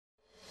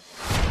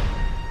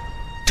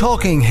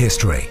Talking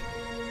history.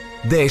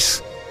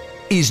 This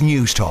is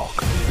News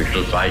Talk. We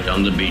shall fight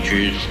on the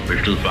beaches,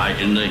 we shall fight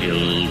in the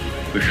hills,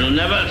 we shall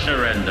never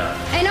surrender.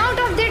 And out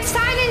of that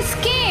silence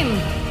came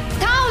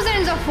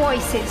thousands of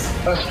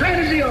voices. The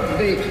strategy of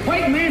the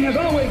white man has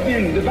always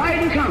been divide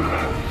and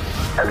conquer.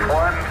 It's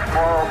one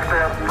small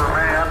step for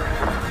man,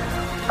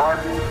 one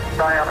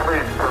giant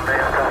leap for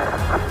mankind.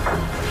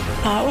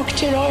 A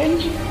Uachtaráin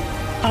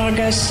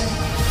agus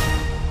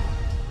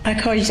a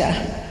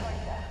Coisa.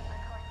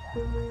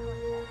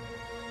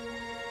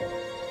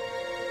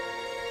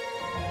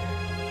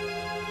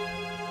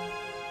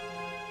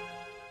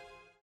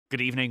 Good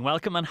evening,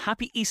 welcome and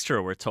happy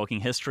Easter. We're talking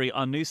history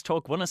on News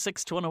Talk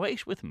 106 to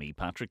 108 with me,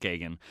 Patrick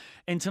Geoghegan.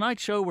 In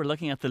tonight's show, we're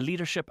looking at the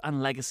leadership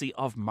and legacy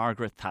of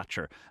Margaret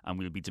Thatcher, and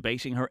we'll be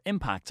debating her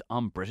impact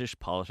on British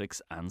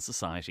politics and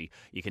society.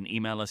 You can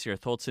email us your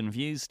thoughts and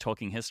views,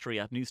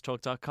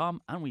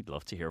 talkinghistory@newstalk.com, and we'd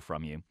love to hear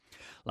from you.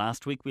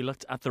 Last week, we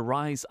looked at the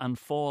rise and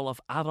fall of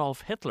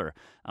Adolf Hitler,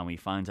 and we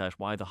found out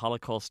why the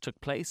Holocaust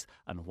took place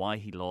and why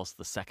he lost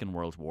the Second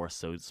World War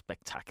so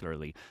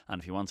spectacularly.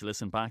 And if you want to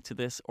listen back to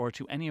this or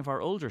to any of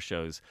our older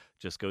shows,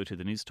 just go to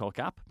the News Talk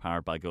app,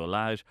 powered by Go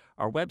Loud,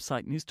 our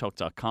website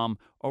newstalk.com,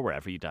 or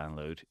wherever you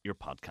download your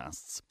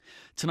podcasts.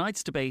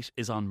 Tonight's debate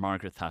is on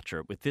Margaret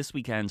Thatcher, with this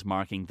weekend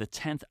marking the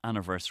 10th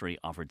anniversary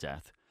of her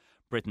death.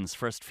 Britain's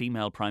first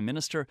female Prime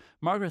Minister,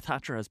 Margaret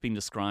Thatcher has been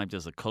described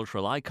as a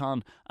cultural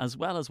icon, as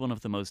well as one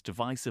of the most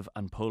divisive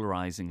and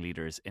polarising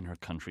leaders in her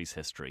country's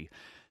history.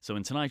 So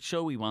in tonight's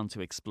show, we want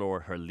to explore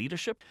her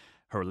leadership,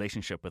 her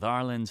relationship with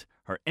Ireland,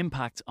 her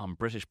impact on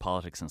British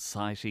politics and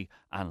society,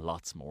 and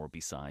lots more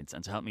besides.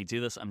 And to help me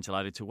do this, I'm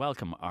delighted to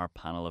welcome our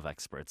panel of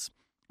experts.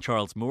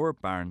 Charles Moore,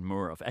 Baron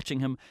Moore of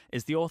Etchingham,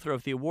 is the author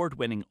of the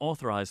award-winning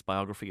authorised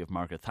biography of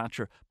Margaret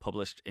Thatcher,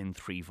 published in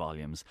 3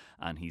 volumes,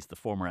 and he's the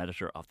former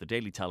editor of the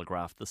Daily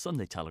Telegraph, the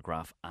Sunday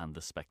Telegraph and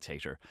the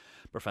Spectator.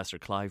 Professor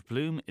Clive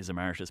Bloom is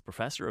Emeritus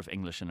Professor of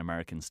English and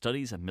American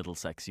Studies at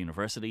Middlesex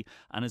University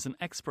and is an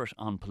expert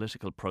on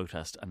political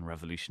protest and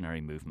revolutionary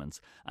movements,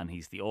 and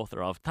he's the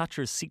author of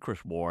Thatcher's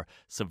Secret War,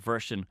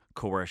 Subversion,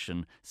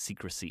 Coercion,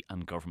 Secrecy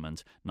and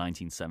Government,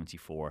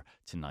 1974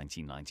 to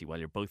 1990. Well,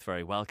 you're both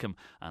very welcome,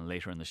 and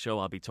later in the show,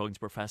 I'll be talking to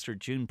Professor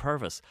June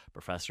Purvis,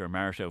 Professor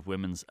Emerita of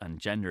Women's and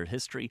Gender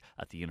History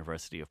at the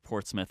University of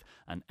Portsmouth,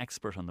 an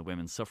expert on the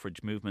women's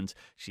suffrage movement.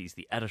 She's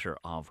the editor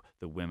of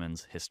the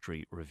Women's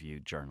History Review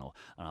Journal.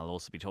 And I'll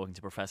also be talking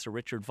to Professor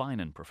Richard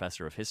Vinen,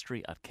 Professor of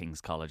History at King's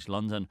College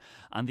London,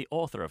 and the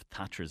author of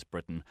Thatcher's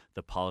Britain,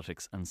 The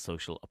Politics and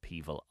Social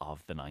Upheaval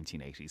of the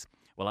 1980s.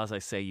 Well, as I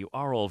say, you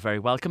are all very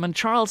welcome. And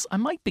Charles, I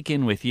might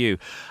begin with you,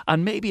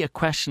 and maybe a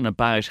question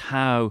about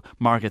how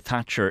Margaret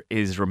Thatcher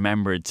is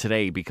remembered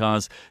today,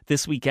 because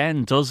this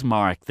weekend does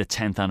mark the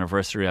 10th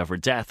anniversary of her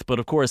death. But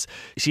of course,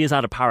 she is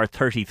out of power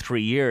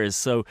 33 years.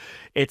 So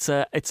it's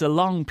a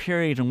long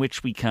period in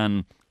which we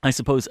can, I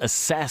suppose,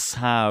 assess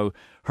how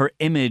her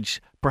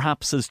image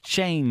perhaps has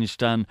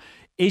changed. And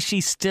is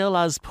she still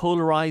as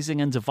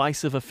polarising and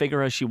divisive a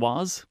figure as she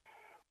was?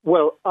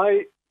 Well,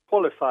 I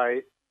qualify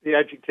the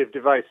adjective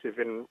divisive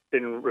in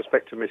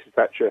respect to Mrs.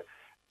 Thatcher.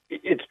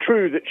 It's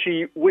true that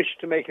she wished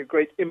to make a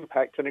great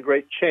impact and a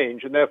great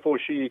change, and therefore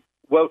she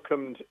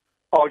welcomed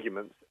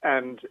arguments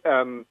and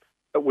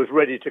was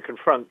ready to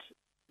confront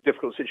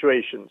difficult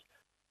situations.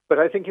 But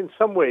I think in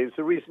some ways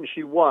the reason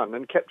she won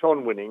and kept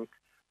on winning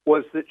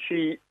was that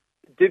she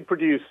did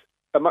produce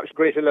a much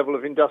greater level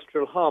of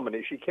industrial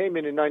harmony. She came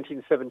in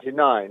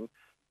 1979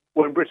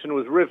 when Britain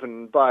was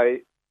riven by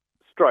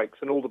strikes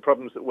and all the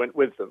problems that went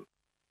with them.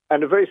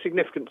 And a very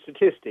significant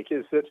statistic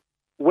is that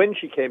when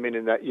she came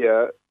in that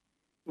year,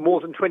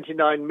 more than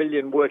 29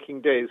 million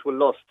working days were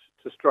lost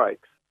to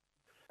strikes.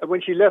 And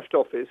when she left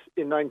office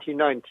in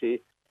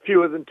 1990,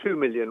 fewer than 2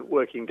 million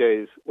working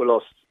days were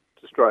lost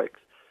to strikes.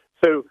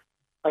 So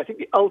I think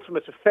the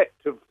ultimate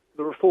effect of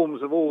the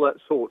reforms of all that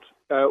sort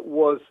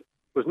was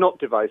not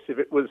divisive.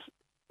 It was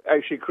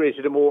actually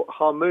created a more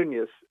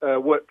harmonious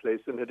workplace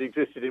than had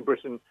existed in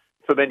Britain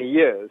for many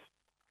years.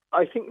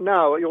 I think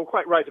now you're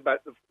quite right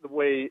about the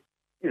way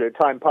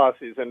time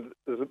passes and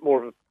there's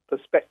more of a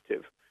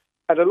perspective.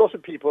 And a lot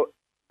of people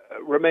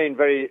remain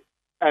very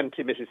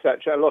anti-Mrs.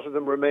 Thatcher. A lot of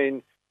them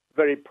remain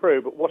very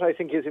pro. But what I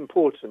think is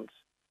important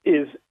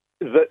is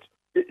that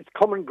it's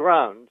common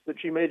ground that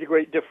she made a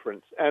great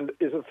difference and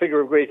is a figure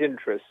of great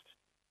interest,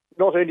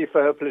 not only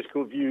for her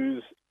political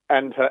views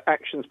and her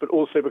actions, but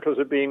also because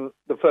of being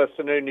the first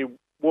and only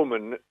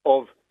woman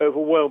of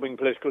overwhelming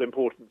political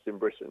importance in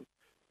Britain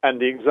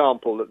and the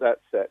example that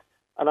set.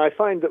 And I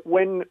find that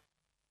when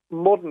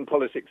modern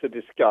politics are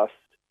discussed,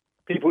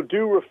 people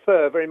do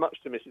refer very much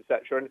to Mrs.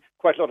 Thatcher, and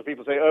quite a lot of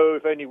people say, "Oh,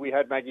 if only we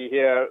had Maggie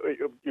here,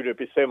 it'd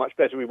be so much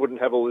better. We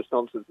wouldn't have all this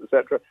nonsense,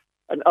 etc."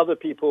 And other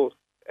people,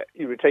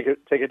 take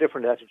a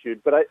different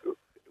attitude. But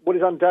what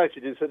is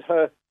undoubted is that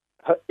her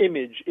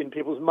image in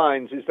people's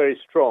minds is very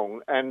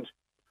strong, and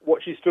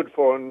what she stood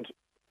for and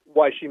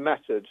why she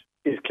mattered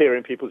is clear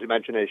in people's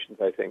imaginations,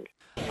 I think.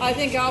 I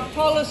think our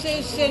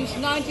policies since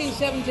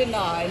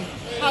 1979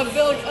 have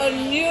built a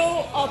new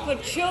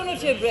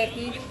opportunity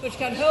Britain which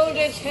can hold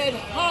its head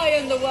high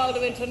in the world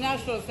of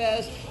international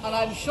affairs, and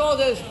I'm sure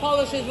those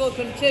policies will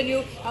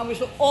continue, and we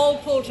shall all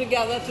pull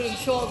together to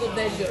ensure that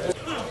they do.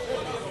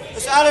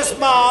 Miss Alice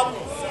Marr.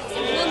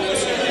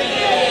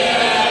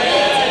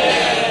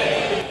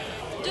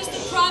 Does the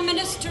Prime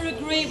Minister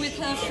agree with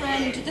her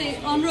friend, the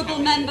Honourable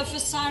Member for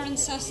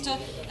Cirencester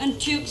and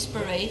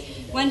Tewkesbury,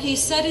 when he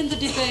said in the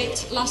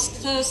debate last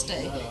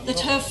Thursday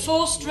that her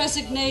forced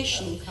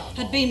resignation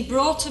had been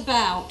brought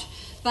about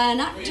by an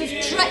act of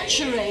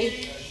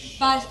treachery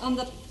on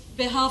the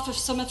behalf of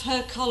some of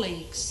her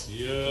colleagues?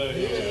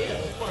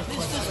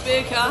 Mr.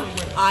 Speaker,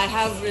 I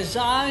have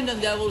resigned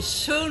and there will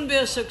soon be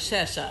a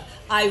successor.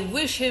 I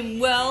wish him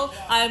well.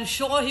 I am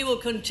sure he will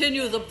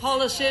continue the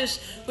policies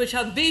which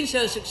have been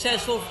so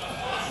successful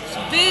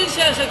for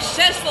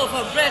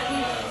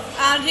Britain,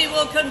 and he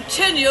will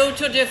continue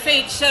to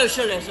defeat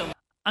socialism.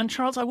 And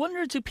Charles, I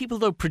wonder, do people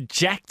though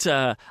project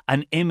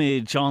an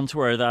image onto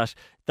her that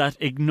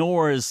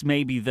ignores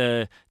maybe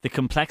the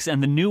complexity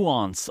and the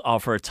nuance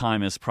of her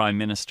time as Prime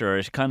Minister?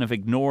 It kind of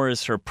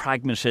ignores her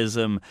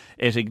pragmatism.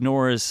 It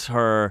ignores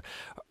her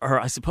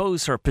I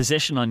suppose, her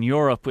position on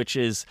Europe, which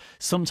is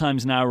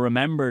sometimes now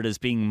remembered as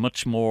being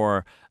much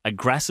more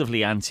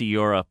aggressively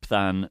anti-Europe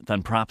than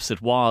perhaps it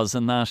was,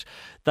 and that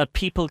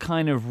people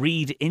kind of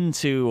read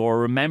into or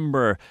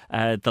remember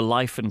the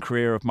life and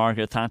career of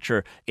Margaret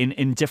Thatcher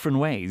in different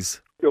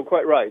ways. You're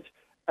quite right.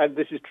 And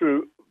this is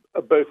true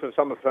both of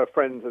some of her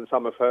friends and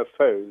some of her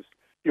foes.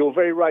 You're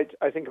very right,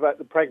 I think, about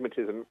the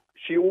pragmatism.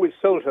 She always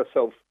sold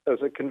herself as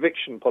a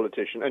conviction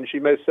politician, and she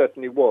most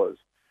certainly was.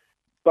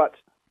 But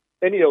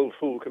any old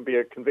fool can be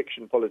a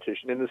conviction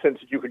politician in the sense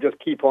that you could just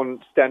keep on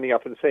standing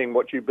up and saying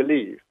what you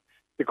believe.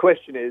 The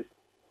question is,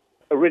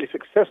 a really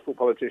successful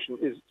politician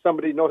is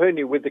somebody not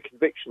only with the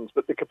convictions,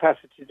 but the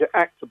capacity to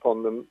act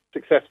upon them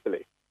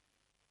successfully.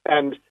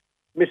 And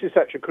Mrs.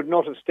 Thatcher could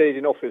not have stayed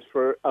in office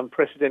for an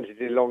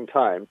unprecedentedly long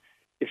time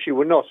if she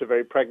were not a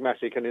very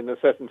pragmatic and, in a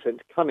certain sense,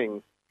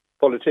 cunning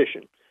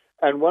politician.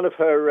 And one of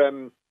her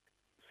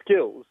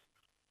skills,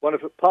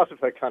 part of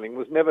her cunning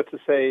was never to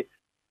say,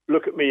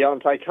 "Look at me,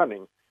 aren't I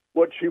cunning?"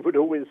 What she would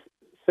always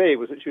say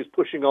was that she was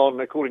pushing on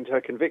according to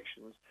her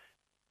convictions,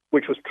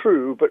 which was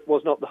true, but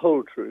was not the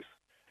whole truth.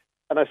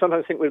 And I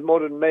sometimes think with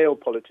modern male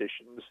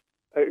politicians,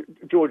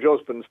 George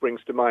Osborne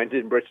springs to mind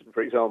in Britain,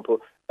 for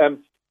example,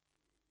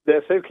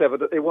 they're so clever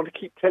that they want to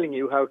keep telling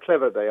you how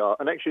clever they are.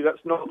 And actually,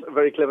 that's not a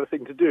very clever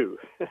thing to do.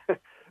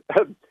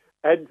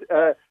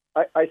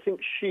 I think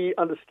she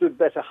understood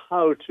better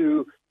how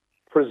to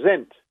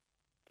present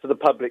to the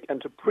public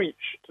and to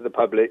preach to the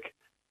public,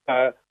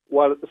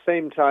 while at the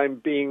same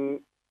time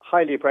being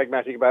highly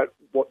pragmatic about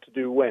what to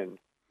do when.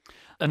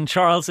 And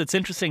Charles, it's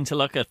interesting to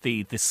look at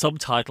the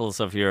subtitles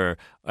of your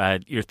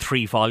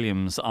 3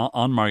 volumes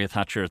on Margaret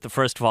Thatcher. The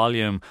first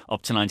volume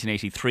up to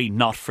 1983,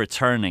 Not for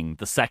Turning.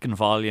 The second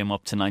volume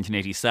up to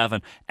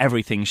 1987,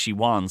 Everything She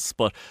Wants.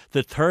 But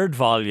the third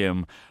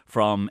volume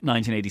from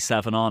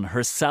 1987 on,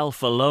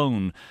 Herself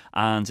Alone,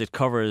 and it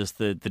covers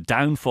the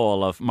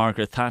downfall of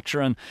Margaret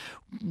Thatcher and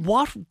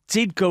what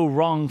did go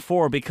wrong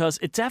for, because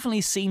it definitely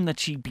seemed that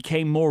she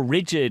became more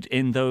rigid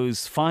in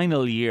those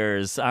final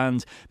years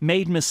and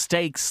made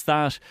mistakes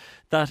that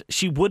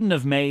she wouldn't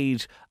have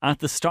made at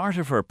the start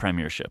of her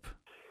premiership.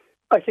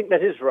 I think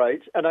that is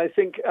right, and I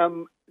think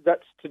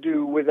that's to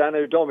do with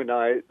Anno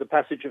Domini, the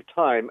passage of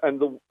time,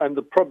 and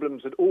the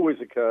problems that always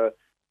occur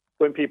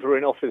when people are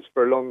in office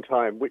for a long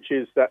time, which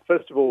is that,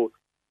 first of all,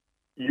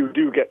 you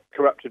do get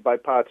corrupted by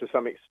power to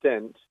some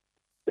extent.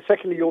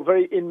 Secondly, you're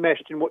very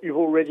enmeshed in what you've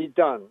already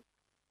done.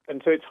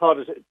 And so it's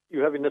harder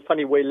you have, in a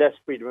funny way, less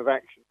freedom of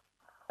action.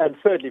 And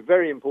thirdly,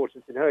 very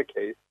important in her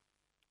case,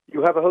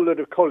 you have a whole load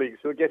of colleagues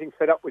who are getting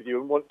fed up with you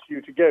and want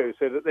you to go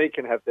so that they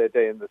can have their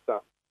day in the sun.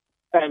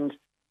 And,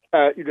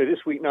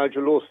 this week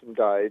Nigel Lawson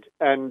died.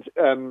 And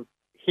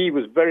he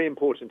was very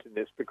important in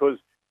this because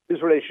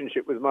his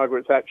relationship with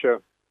Margaret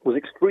Thatcher was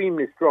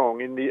extremely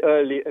strong in the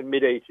early and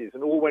mid-'80s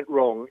and all went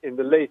wrong in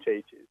the late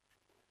 80s.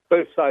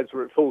 Both sides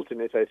were at fault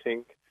in it, I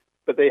think,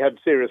 but they had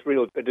serious,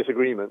 real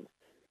disagreements.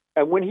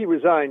 And when he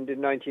resigned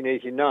in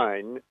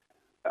 1989,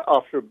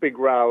 after a big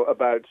row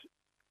about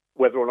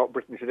whether or not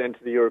Britain should enter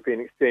the European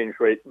exchange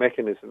rate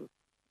mechanism,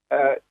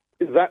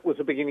 that was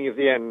the beginning of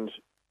the end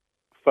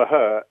for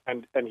her.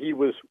 And he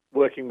was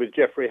working with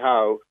Geoffrey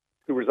Howe,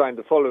 who resigned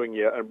the following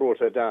year and brought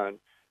her down.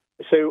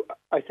 So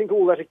I think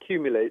all that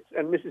accumulates.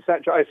 And Mrs.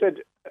 Thatcher, I said,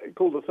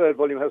 called the third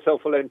volume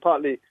Herself Alone,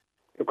 partly,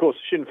 of course,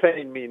 Sinn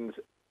Féin means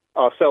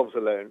ourselves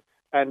alone.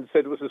 And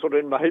so there was a sort of,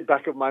 in my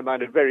back of my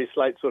mind, a very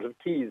slight sort of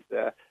tease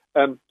there.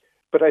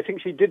 But I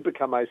think she did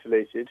become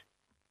isolated.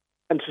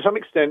 And to some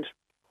extent,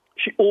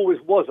 she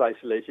always was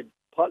isolated,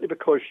 partly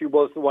because she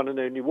was the one and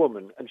only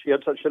woman. And she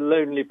had such a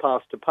lonely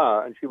path to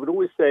power. And she would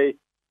always say,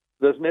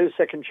 there's no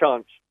second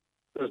chance.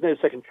 There's no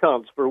second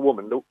chance for a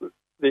woman.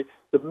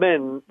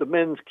 The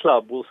men's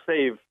club will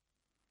save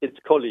its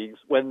colleagues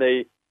when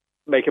they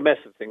make a mess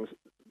of things.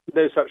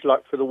 no such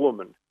luck for the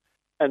woman.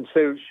 And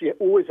so she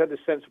always had a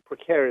sense of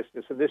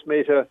precariousness, and this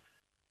made her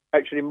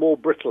actually more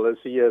brittle as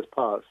the years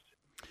passed.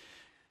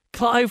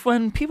 Clive,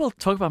 when people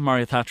talk about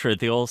Margaret Thatcher,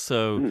 they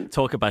also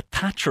talk about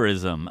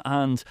Thatcherism.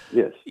 And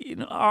yes.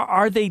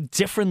 Are they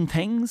different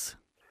things?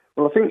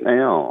 Well, I think they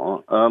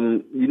are.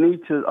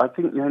 I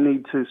think you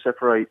need to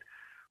separate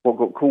what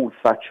got called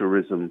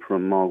Thatcherism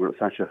from Margaret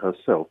Thatcher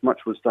herself.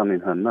 Much was done in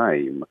her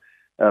name,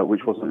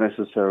 which wasn't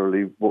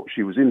necessarily what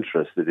she was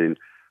interested in.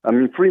 I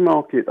mean, free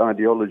market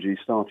ideology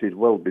started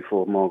well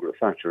before Margaret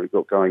Thatcher. It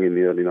got going in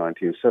the early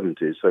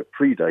 1970s, so it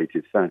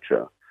predated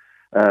Thatcher.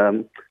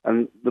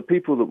 And the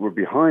people that were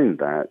behind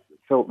that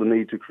felt the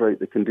need to create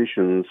the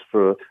conditions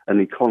for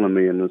an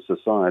economy and a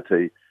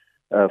society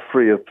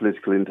free of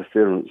political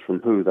interference from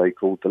who they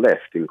called the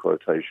left, in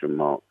quotation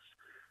marks.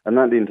 And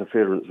that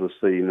interference was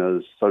seen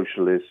as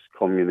socialists,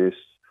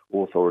 communists,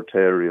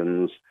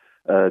 authoritarians,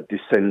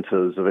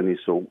 dissenters of any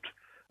sort.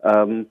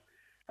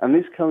 And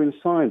this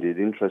coincided,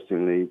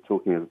 interestingly,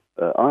 talking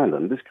of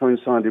Ireland, this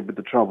coincided with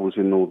the troubles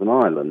in Northern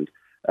Ireland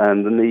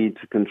and the need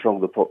to control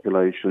the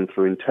population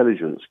through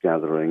intelligence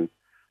gathering,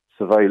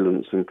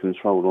 surveillance and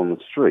control on the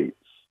streets.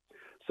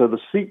 So the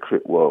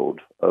secret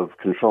world of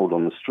control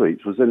on the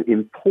streets was then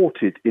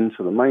imported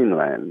into the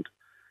mainland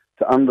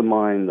to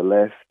undermine the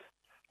left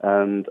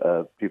and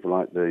people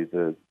like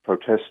the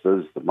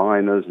protesters, the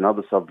miners and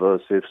other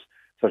subversives,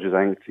 such as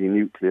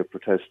anti-nuclear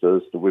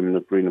protesters, the women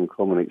of Greenham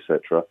Common,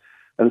 etc.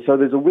 And so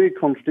there's a weird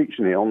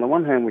contradiction here. On the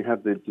one hand, we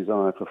have the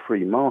desire for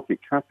free market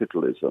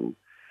capitalism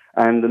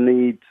and the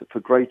need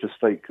for greater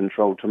state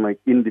control to make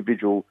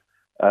individual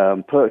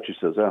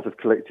purchasers out of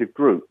collective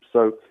groups.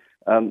 So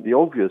the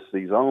obvious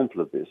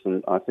example of this,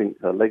 and I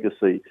think her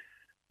legacy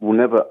will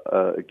never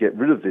get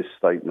rid of this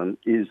statement,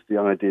 is the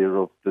idea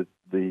of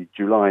the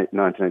July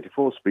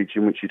 1984 speech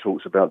in which she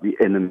talks about the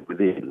enemy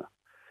within.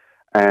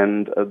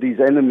 And these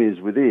enemies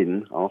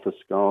within, Arthur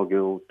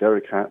Scargill,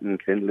 Derek Hatton,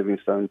 Ken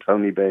Livingstone,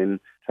 Tony Benn,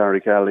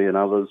 Tariq Ali and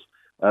others,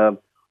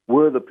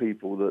 were the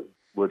people that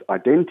were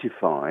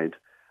identified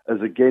as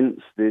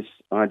against this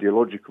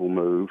ideological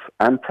move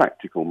and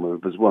practical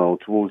move as well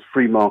towards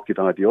free market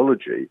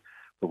ideology.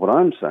 But what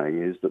I'm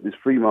saying is that this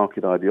free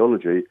market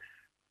ideology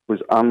was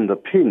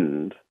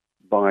underpinned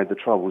by the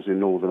troubles in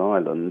Northern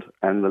Ireland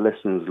and the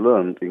lessons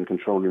learned in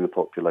controlling the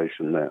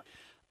population there.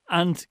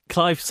 And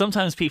Clive,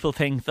 sometimes people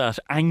think that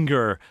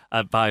anger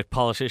about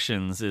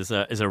politicians is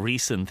a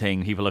recent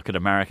thing. People look at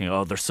America and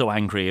go, oh, they're so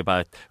angry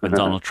about when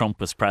Donald Trump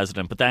was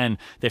president. But then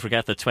they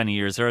forget that 20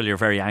 years earlier,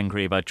 very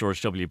angry about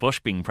George W. Bush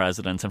being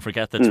president, and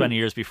forget that 20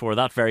 years before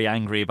that, very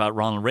angry about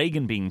Ronald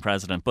Reagan being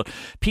president. But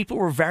people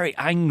were very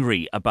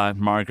angry about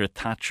Margaret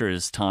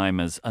Thatcher's time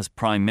as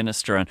Prime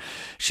Minister. And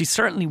she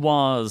certainly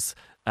was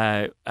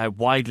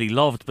widely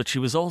loved, but she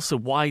was also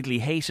widely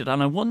hated.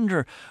 And I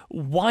wonder,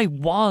 why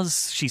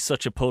was she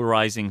such a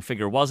polarising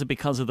figure? Was it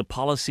because of the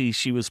policies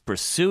she was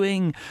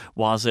pursuing?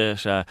 Was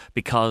it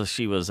because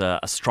she was a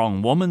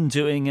strong woman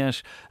doing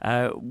it?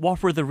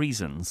 What were the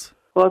reasons?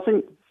 Well, I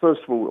think,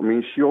 first of all, I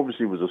mean, she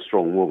obviously was a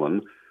strong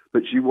woman,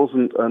 but she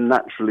wasn't a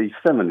naturally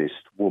feminist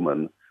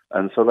woman.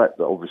 And so that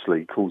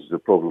obviously causes a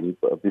problem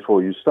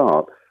before you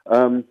start.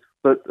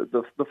 But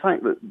the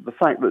fact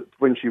that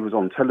when she was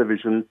on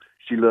television,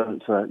 she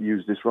learned to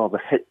use this rather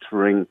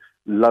hectoring,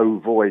 low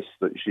voice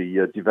that she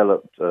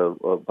developed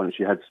when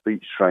she had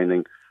speech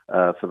training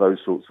for those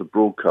sorts of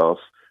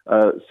broadcasts,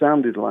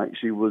 sounded like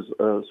she was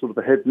sort of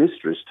a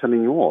headmistress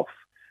telling you off.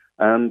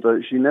 And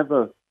she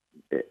never,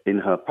 in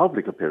her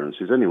public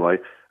appearances anyway,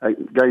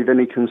 gave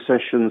any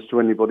concessions to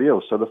anybody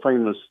else. So the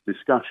famous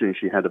discussion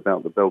she had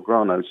about the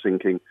Belgrano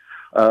sinking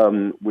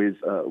with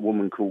a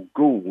woman called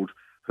Gould,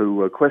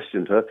 who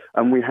questioned her,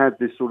 and we had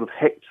this sort of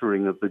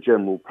hectoring of the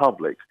general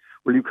public.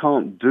 Well, you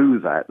can't do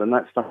that, and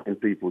that's stuck in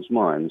people's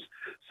minds.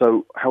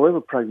 So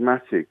however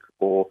pragmatic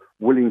or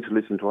willing to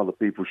listen to other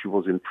people she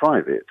was in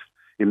private,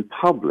 in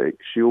public,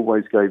 she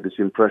always gave this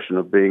impression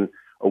of being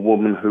a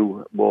woman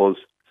who was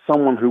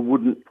someone who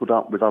wouldn't put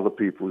up with other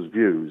people's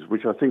views,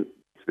 which I think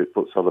it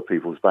puts other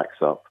people's backs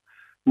up.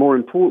 More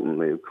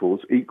importantly, of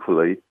course,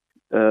 equally,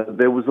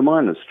 there was the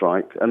miners'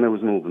 strike and there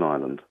was Northern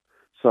Ireland.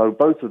 So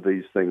both of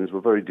these things were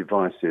very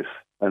divisive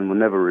and were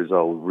never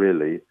resolved,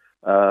 really.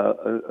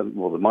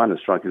 Well, the miners'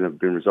 strike has never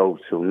been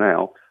resolved till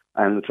now,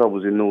 and the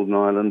troubles in Northern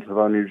Ireland have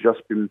only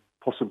just been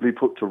possibly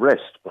put to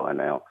rest by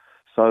now.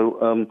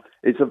 So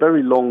it's a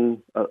very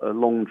long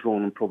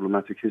drawn and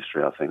problematic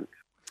history, I think.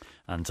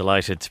 I'm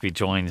delighted to be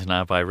joined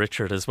now by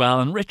Richard as well.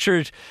 And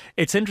Richard,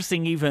 it's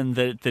interesting, even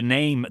the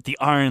name, the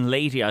Iron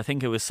Lady, I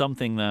think it was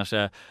something that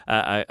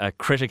a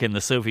critic in the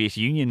Soviet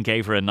Union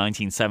gave her in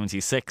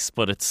 1976,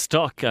 but it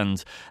stuck.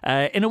 And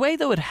in a way,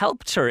 though, it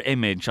helped her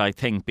image, I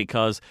think,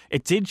 because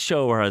it did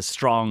show her as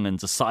strong and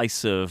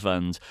decisive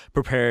and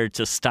prepared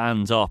to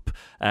stand up.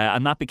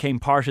 And that became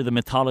part of the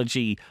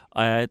mythology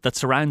that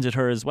surrounded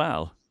her as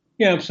well.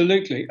 Yeah,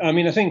 absolutely. I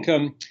mean, I think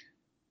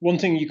one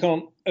thing you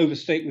can't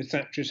overstate with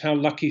Thatcher is how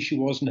lucky she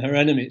was in her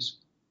enemies.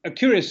 A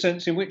curious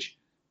sense in which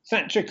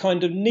Thatcher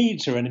kind of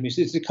needs her enemies.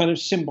 It's a kind of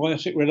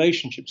symbiotic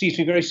relationship. It seems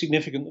to be very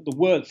significant that the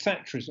word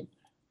Thatcherism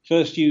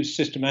first used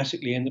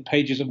systematically in the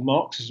pages of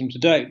Marxism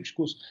Today, which of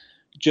course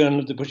the journal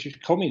of the British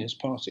Communist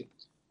Party.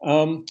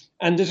 And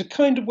there's a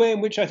kind of way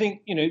in which I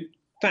think,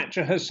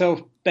 Thatcher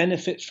herself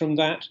benefits from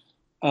that,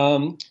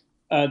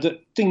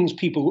 that things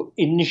people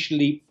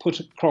initially put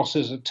across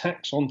as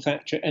attacks on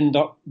Thatcher end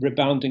up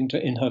rebounding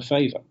in her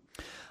favour.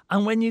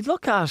 And when you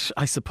look at,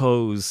 I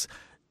suppose,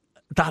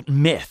 that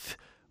myth,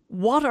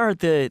 what are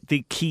the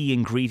key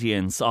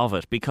ingredients of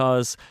it?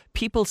 Because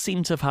people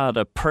seem to have had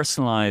a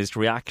personalised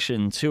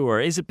reaction to her.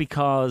 Is it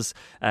because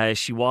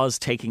she was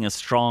taking a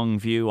strong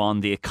view on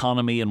the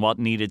economy and what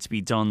needed to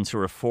be done to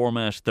reform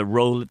it,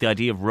 the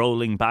idea of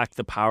rolling back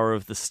the power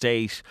of the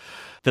state,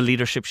 the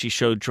leadership she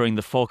showed during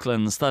the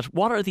Falklands?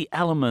 What are the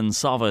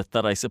elements of it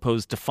that I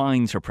suppose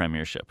defines her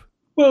premiership?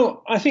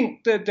 Well, I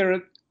think that there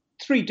are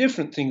three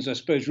different things, I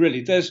suppose,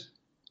 really. There's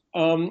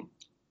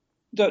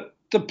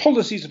the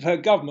policies of her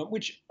government,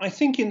 which I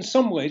think in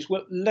some ways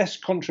were less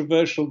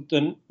controversial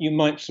than you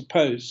might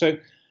suppose. So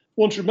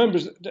one to remember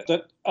is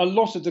that a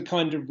lot of the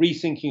kind of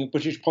rethinking of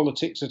British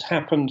politics had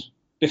happened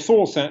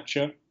before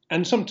Thatcher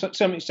and to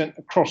some extent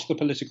across the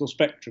political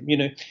spectrum.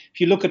 If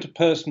you look at a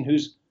person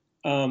who's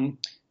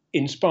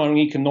inspiring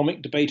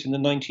economic debate in the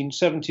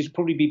 1970s, it'd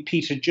probably be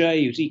Peter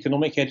Jay, who's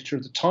economic editor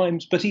of the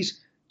Times, but he's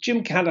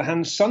Jim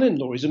Callaghan's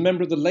son-in-law. He's a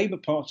member of the Labour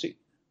Party.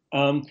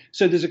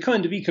 So there's a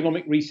kind of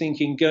economic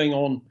rethinking going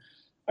on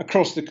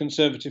across the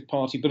Conservative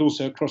Party, but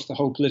also across the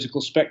whole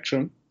political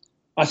spectrum.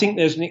 I think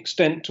there's an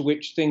extent to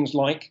which things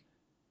like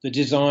the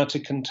desire to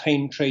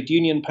contain trade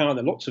union power,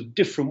 there are lots of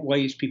different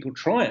ways people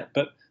try it,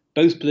 but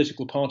both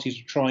political parties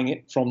are trying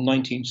it from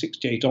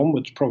 1968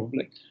 onwards,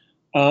 probably.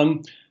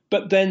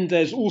 But then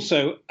there's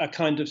also a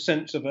kind of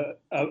sense of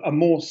a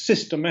more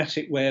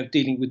systematic way of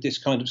dealing with this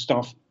kind of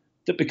stuff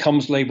that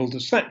becomes labelled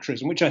as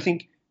Thatcherism, which I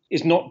think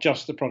is not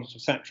just the product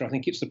of Thatcher. I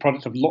think it's the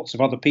product of lots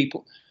of other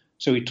people.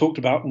 So we talked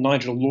about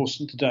Nigel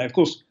Lawson today. Of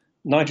course,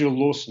 Nigel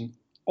Lawson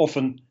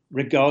often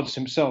regards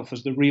himself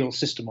as the real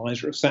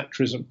systemizer of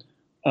Thatcherism,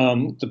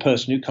 the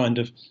person who kind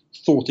of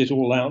thought it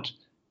all out,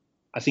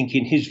 I think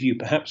in his view,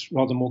 perhaps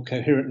rather more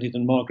coherently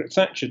than Margaret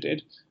Thatcher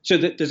did. So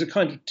that there's a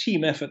kind of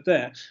team effort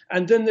there.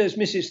 And then there's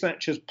Mrs.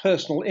 Thatcher's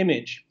personal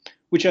image,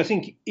 which I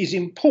think is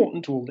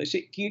important to all this.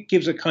 It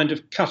gives a kind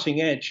of cutting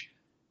edge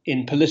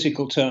in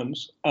political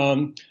terms,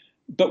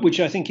 but which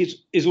I think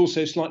is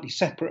also slightly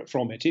separate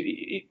from it.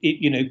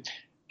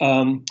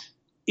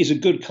 Is a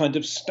good kind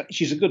of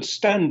she's a good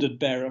standard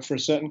bearer for a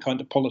certain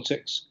kind of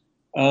politics,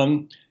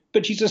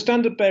 but she's a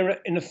standard bearer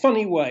in a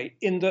funny way,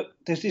 in that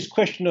there's this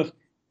question of,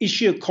 is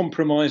she a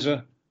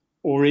compromiser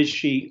or is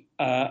she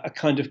a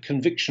kind of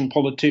conviction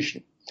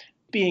politician?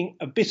 Being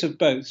a bit of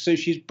both. So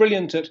she's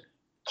brilliant at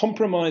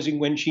compromising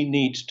when she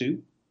needs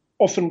to,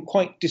 often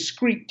quite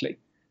discreetly.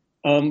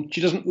 She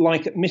doesn't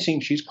like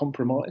admitting she's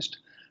compromised.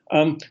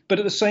 But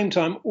at the same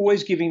time,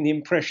 always giving the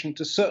impression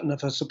to certain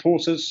of her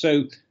supporters,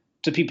 so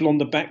to people on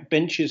the back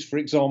benches, for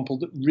example,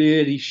 that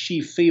really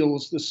she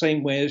feels the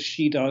same way as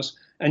she does,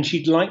 and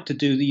she'd like to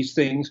do these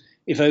things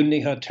if only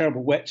her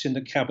terrible wets in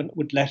the cabinet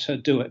would let her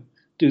do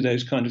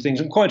those kind of things.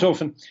 And quite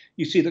often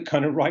you see that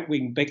kind of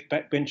right-wing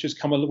backbenchers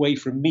come away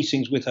from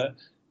meetings with her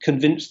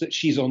convinced that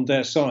she's on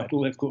their side,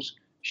 although, of course,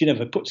 she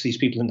never puts these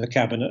people in the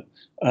cabinet,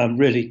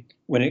 really,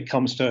 when it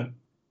comes to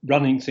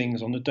running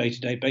things on a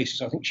day-to-day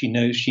basis. I think she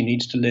knows she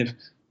needs to live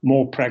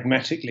more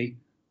pragmatically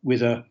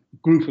with a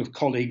group of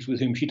colleagues with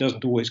whom she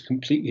doesn't always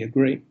completely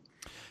agree.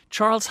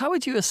 Charles, how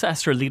would you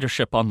assess her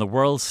leadership on the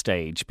world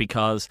stage?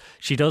 Because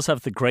she does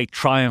have the great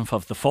triumph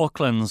of the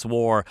Falklands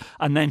War,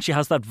 and then she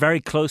has that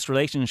very close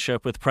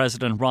relationship with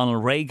President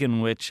Ronald Reagan,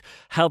 which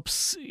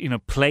helps,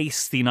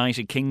 place the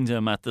United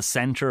Kingdom at the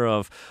centre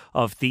of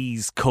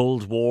these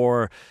Cold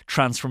War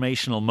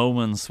transformational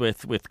moments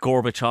with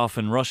Gorbachev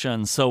in Russia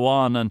and so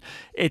on. And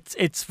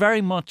it's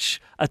very much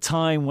a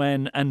time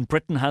when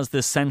Britain has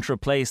this central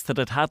place that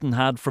it hadn't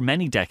had for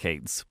many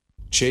decades.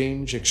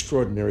 Change,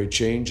 extraordinary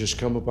change, has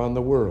come upon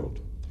the world.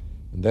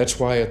 And that's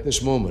why at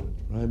this moment,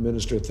 Prime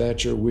Minister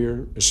Thatcher,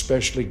 we're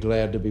especially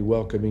glad to be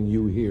welcoming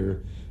you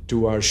here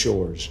to our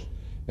shores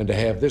and to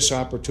have this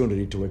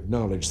opportunity to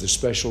acknowledge the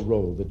special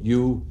role that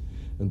you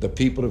and the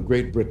people of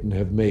Great Britain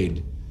have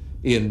made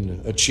in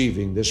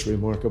achieving this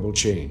remarkable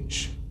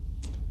change.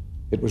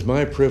 It was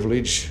my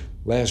privilege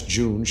last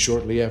June,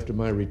 shortly after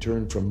my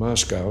return from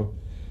Moscow,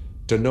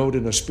 to note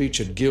in a speech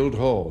at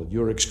Guildhall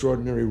your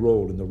extraordinary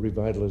role in the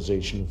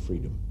revitalization of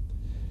freedom.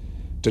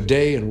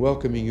 Today, in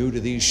welcoming you to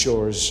these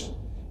shores,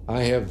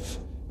 I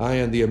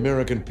and the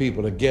American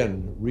people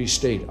again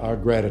restate our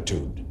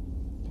gratitude.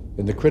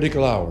 In the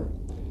critical hour,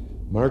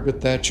 Margaret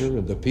Thatcher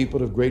and the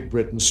people of Great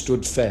Britain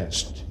stood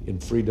fast in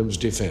freedom's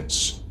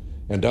defense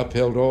and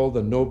upheld all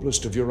the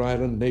noblest of your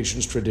island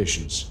nation's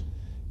traditions.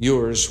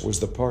 Yours was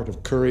the part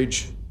of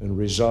courage and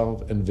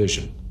resolve and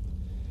vision.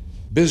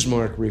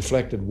 Bismarck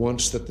reflected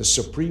once that the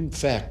supreme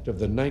fact of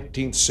the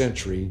 19th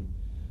century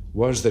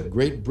was that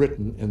Great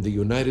Britain and the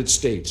United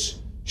States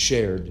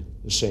shared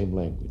the same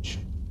language.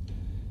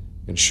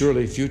 And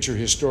surely future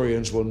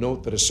historians will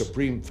note that a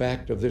supreme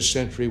fact of this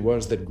century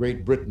was that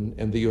Great Britain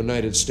and the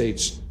United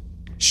States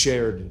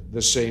shared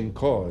the same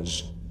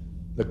cause,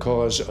 the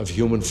cause of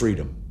human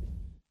freedom.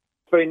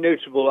 Very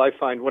notable, I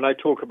find, when I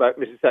talk about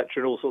Mrs. Thatcher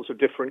in all sorts of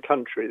different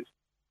countries,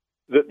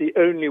 that the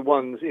only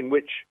ones in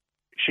which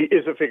she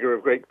is a figure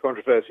of great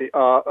controversy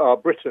are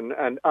Britain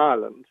and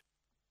Ireland.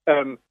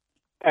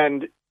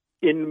 And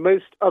in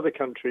most other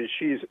countries,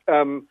 she's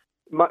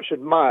much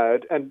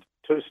admired, and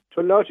to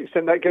a large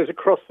extent that goes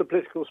across the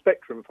political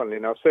spectrum, funnily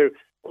enough. So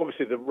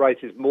obviously the right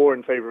is more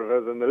in favour of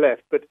her than the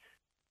left, but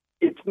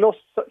it's not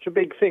such a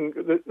big thing.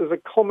 There's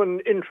a common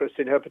interest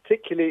in her,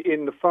 particularly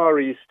in the Far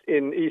East,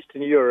 in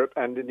Eastern Europe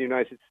and in the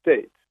United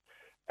States.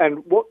 And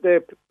what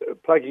they're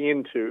plugging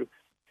into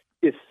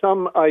is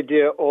some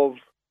idea of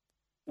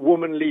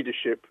woman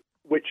leadership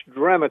which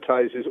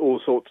dramatizes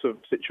all sorts of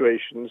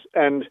situations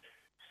and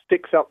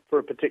sticks up for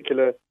a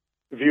particular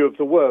view of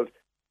the world.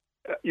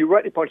 You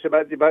rightly pointed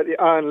about the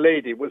Iron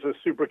Lady was a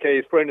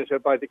sobriquet thrown at her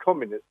by the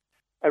communists.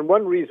 And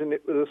one reason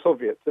it was the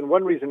Soviets, and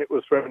one reason it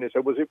was thrown at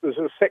her was it was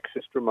a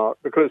sexist remark,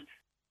 because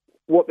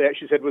what they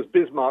actually said was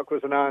Bismarck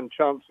was an Iron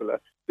Chancellor.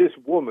 This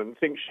woman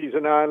thinks she's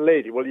an Iron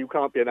Lady. Well, you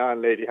can't be an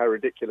Iron Lady. How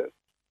ridiculous.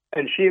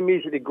 And she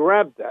immediately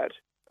grabbed that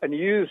and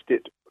used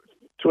it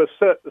to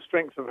assert the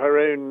strength of her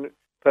own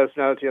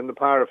personality and the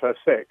power of her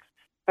sex,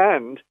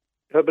 and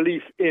her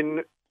belief in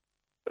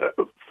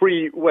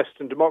free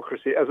Western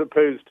democracy as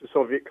opposed to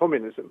Soviet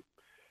communism.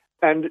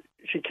 And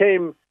she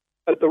came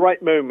at the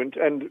right moment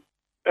and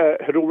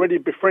had already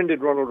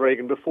befriended Ronald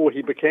Reagan before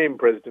he became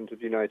President of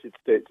the United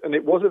States. And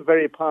it was a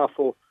very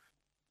powerful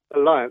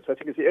alliance. I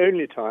think it's the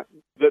only time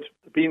that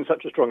been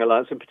such a strong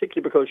alliance, and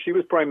particularly because she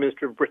was Prime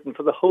Minister of Britain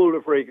for the whole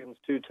of Reagan's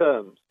 2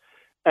 terms.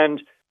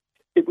 And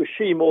it was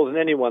she more than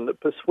anyone that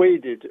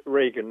persuaded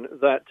Reagan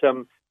that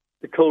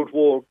the Cold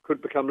War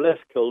could become less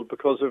cold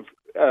because of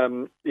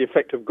the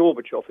effect of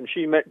Gorbachev. And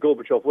she met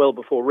Gorbachev well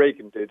before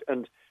Reagan did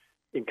and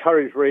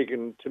encouraged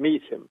Reagan to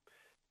meet him.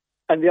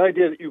 And the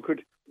idea that you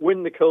could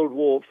win the Cold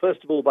War,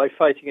 first of all, by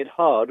fighting it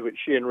hard, which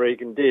she and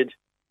Reagan did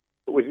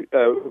with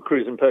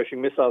cruise and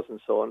Pershing missiles and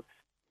so on,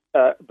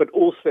 but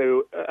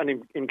also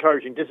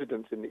encouraging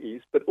dissidents in the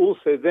East, but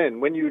also then,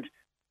 when you'd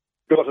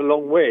got a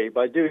long way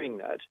by doing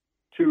that,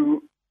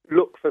 to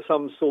look for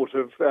some sort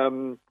of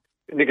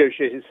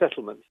negotiated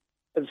settlement.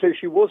 And so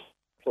she was.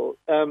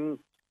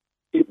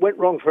 It went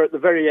wrong for her at the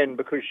very end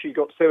because she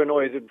got so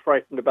annoyed and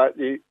frightened about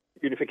the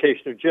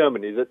unification of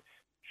Germany that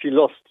she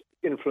lost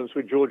influence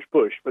with George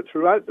Bush. But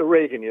throughout the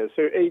Reagan years,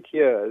 so 8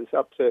 years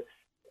up to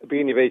the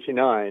beginning of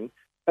 89,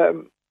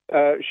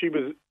 she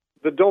was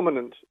the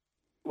dominant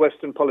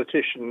Western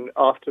politician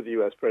after the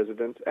US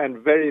president and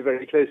very,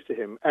 very close to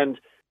him. And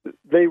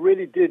they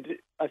really did,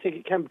 I think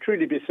it can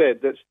truly be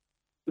said that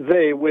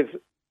they, with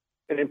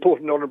an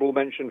important honourable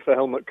mention for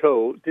Helmut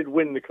Kohl, did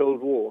win the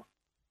Cold War.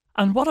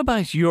 And what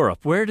about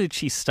Europe? Where did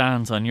she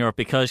stand on Europe?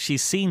 Because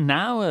she's seen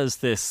now as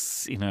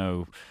this,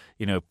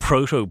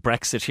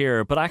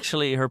 proto-Brexiteer, but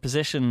actually her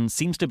position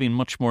seems to be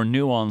much more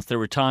nuanced. There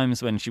were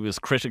times when she was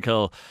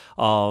critical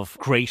of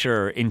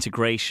greater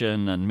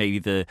integration and maybe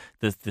the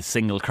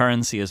single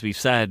currency, as we've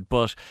said,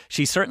 but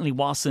she certainly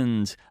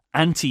wasn't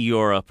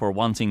anti-Europe or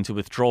wanting to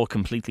withdraw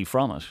completely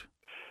from it.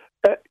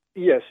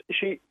 Yes,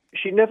 she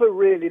never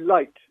really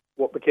liked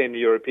what became the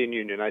European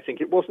Union. I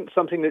think it wasn't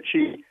something that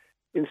she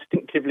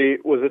instinctively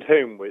was at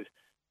home with.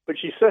 But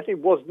she certainly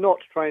was not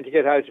trying to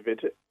get out of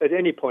it at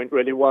any point,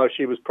 really, while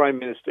she was Prime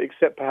Minister,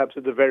 except perhaps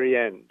at the very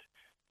end.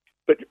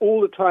 But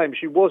all the time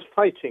she was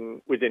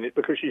fighting within it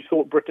because she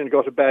thought Britain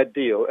got a bad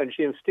deal, and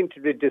she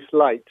instinctively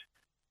disliked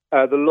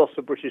the loss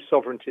of British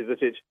sovereignty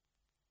that it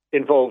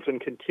involved and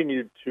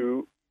continued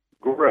to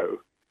grow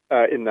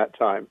in that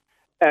time.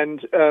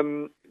 And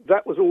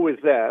that was always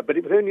there, but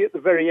it was only at the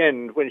very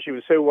end, when she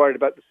was so worried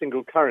about the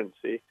single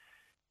currency,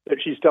 that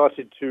she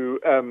started to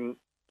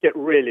get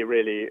really,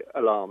 really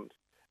alarmed.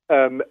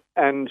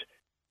 And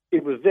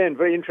it was then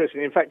very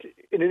interesting. In fact,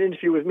 in an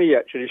interview with me,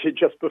 actually,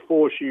 just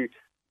before she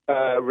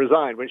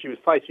resigned, when she was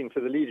fighting for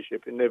the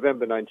leadership in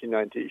November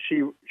 1990,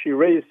 she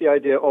raised the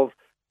idea of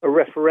a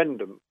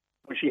referendum,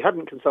 which she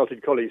hadn't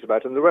consulted colleagues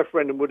about, and the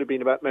referendum would have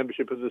been about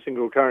membership of the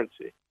single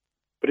currency.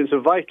 But it's a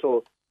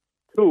vital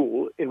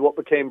tool in what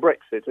became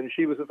Brexit, and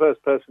she was the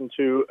first person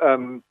to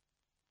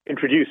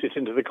introduce it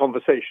into the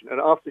conversation. And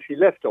after she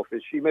left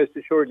office, she most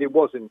assuredly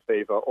was in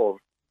favour of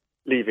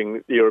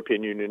leaving the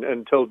European Union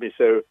and told me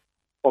so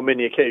on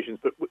many occasions,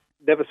 but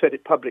never said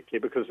it publicly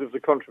because of the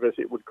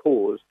controversy it would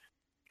cause.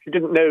 She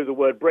didn't know the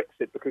word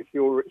Brexit because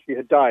she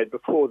had died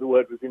before the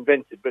word was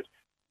invented, but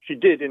she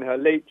did in her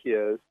late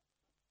years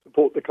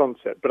support the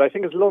concept. But I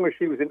think as long as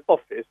she was in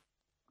office,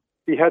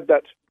 she had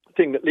that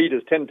thing that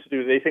leaders tend to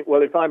do. They think,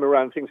 well, if I'm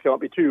around, things can't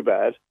be too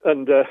bad.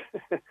 And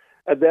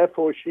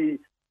therefore she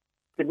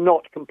did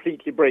not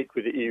completely break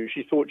with the EU.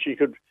 She thought she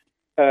could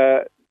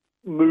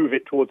move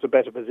it towards a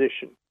better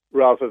position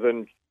rather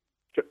than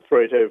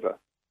throw it over.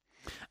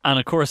 And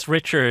of course,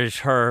 Richard,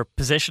 her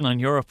position on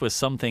Europe was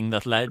something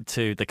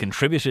that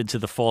contributed to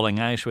the falling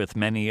out with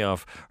many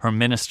of her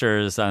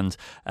ministers and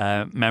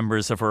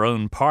members of her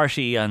own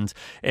party. And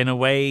in a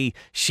way,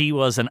 she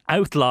was an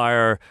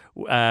outlier,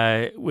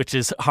 which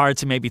is hard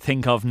to maybe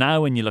think of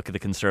now when you look at the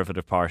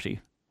Conservative Party.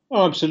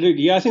 Oh,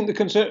 absolutely. Yeah, I think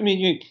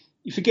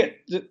you forget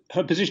that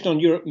her position on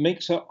Europe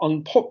makes her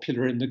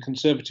unpopular in the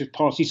Conservative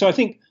Party. So I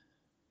think,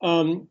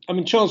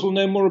 Charles will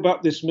know more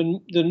about this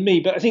than me,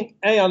 but I think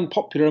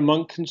unpopular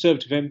among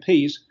Conservative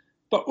MPs,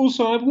 but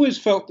also I've always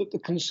felt that the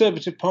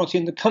Conservative Party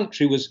in the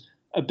country was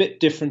a bit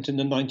different in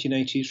the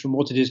 1980s from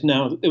what it is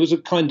now. That there was a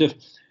kind of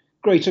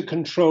greater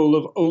control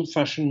of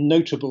old-fashioned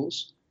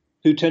notables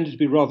who tended to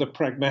be rather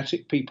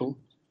pragmatic people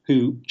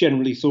who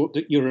generally thought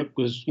that Europe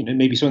was,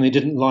 maybe something they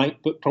didn't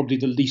like, but probably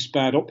the least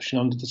bad option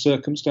under the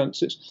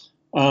circumstances.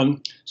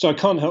 So I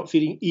can't help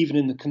feeling even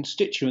in the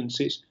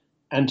constituencies,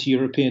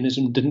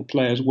 anti-Europeanism didn't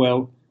play as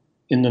well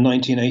in the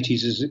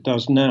 1980s as it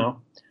does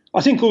now.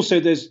 I think also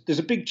there's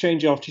a big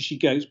change after she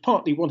goes.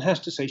 Partly, one has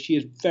to say she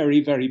is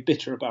very, very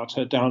bitter about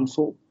her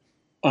downfall.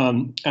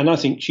 And I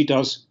think she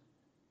does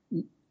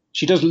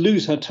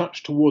lose her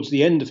touch towards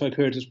the end of her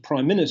period as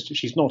Prime Minister.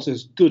 She's not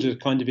as good a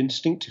kind of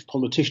instinctive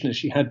politician as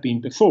she had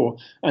been before.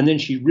 And then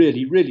she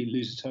really, really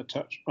loses her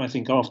touch, I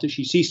think, after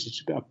she ceases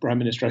to be Prime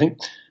Minister. I think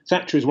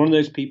Thatcher is one of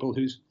those people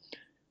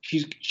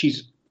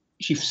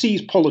she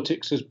sees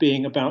politics as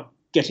being about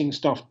getting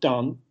stuff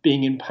done,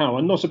 being in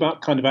power, not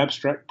about kind of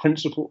abstract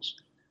principles.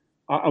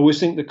 I always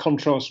think the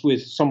contrast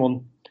with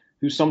someone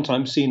who's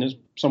sometimes seen as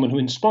someone who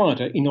inspired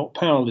her, Enoch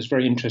Powell, is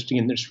very interesting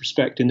in this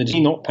respect, in that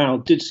Enoch Powell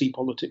did see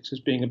politics as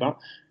being about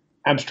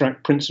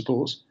abstract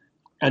principles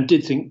and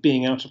did think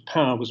being out of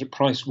power was a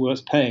price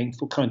worth paying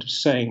for kind of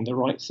saying the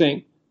right thing.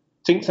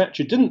 I think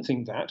Thatcher didn't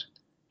think that.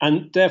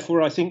 And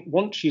therefore, I think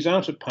once she's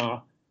out of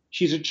power,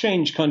 she's a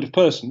changed kind of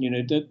person.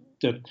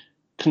 The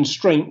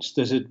constraints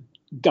that had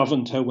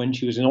governed her when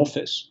she was in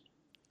office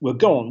were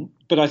gone.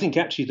 But I think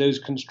actually those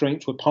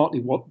constraints were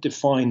partly what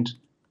defined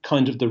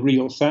kind of the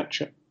real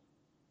Thatcher.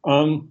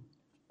 I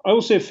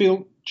also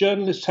feel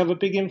journalists have a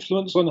big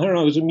influence on her.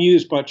 I was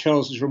amused by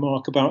Charles's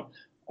remark about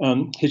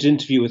his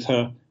interview with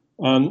her.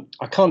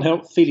 I can't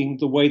help feeling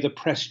the way the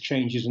press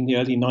changes in the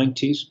early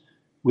 90s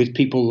with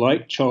people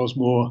like Charles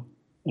Moore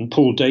and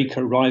Paul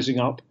Dacre rising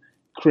up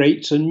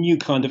creates a new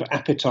kind of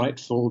appetite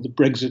for the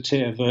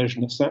Brexiteer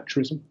version of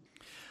Thatcherism.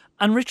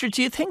 And Richard,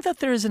 do you think that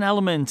there is an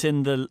element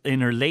in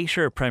her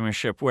later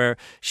premiership where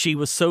she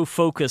was so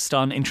focused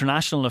on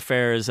international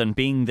affairs and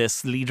being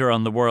this leader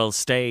on the world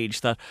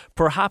stage that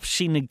perhaps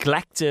she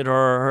neglected,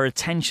 or her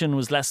attention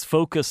was less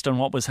focused on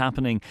what was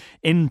happening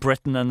in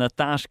Britain, and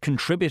that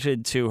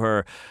contributed to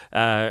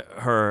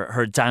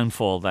her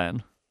downfall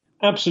then?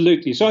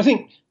 Absolutely. So I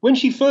think when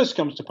she first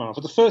comes to power,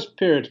 for the first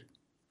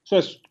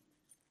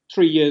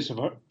 3 years of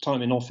her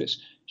time in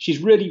office, she's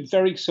really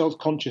very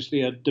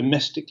self-consciously a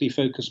domestically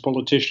focused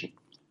politician.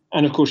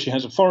 And of course, she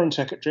has a foreign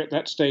secretary at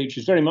that stage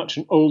who's very much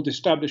an old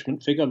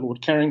establishment figure, Lord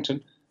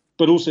Carrington,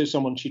 but also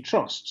someone she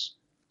trusts.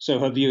 So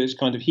her view is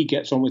kind of he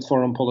gets on with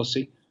foreign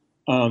policy,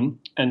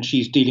 and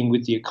she's dealing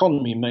with the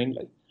economy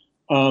mainly.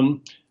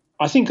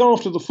 I think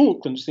after the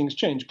Falklands, things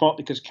change,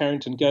 partly because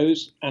Carrington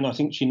goes, and I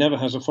think she never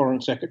has a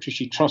foreign secretary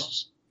she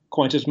trusts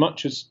quite as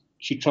much as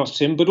she trusts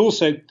him, but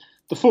also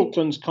the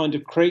Falklands kind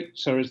of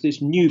creates her as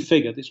this new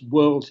figure, this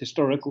world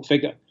historical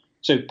figure.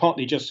 So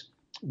partly just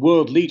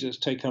world leaders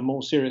take her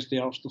more seriously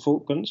after the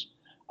Falklands.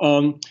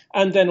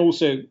 And then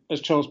also,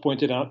 as Charles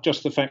pointed out,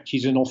 just the fact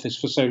she's in office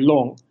for so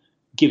long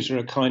gives her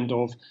a kind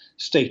of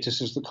status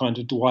as the kind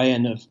of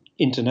doyen of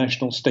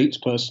international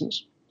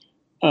statespersons.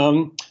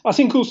 I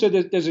think also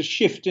that there's a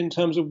shift in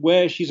terms of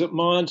where she's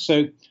admired.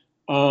 So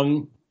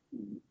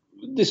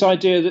this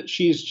idea that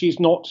she's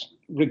not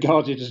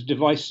regarded as a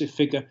divisive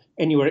figure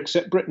anywhere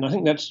except Britain, I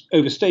think that's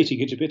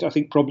overstating it a bit. I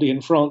think probably in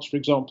France, for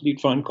example,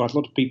 you'd find quite a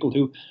lot of people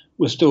who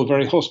were still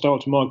very hostile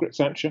to Margaret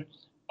Thatcher.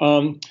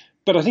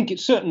 But I think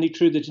it's certainly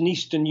true that in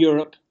Eastern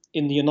Europe,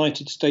 in the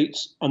United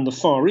States and the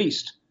Far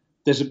East,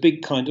 there's a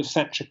big kind of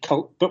Thatcher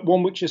cult, but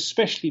one which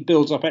especially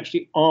builds up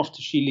actually after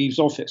she leaves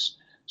office.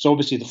 So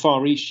obviously the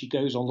Far East, she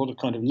goes on a lot of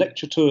kind of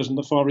lecture tours in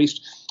the Far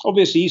East.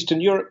 Obviously Eastern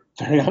Europe,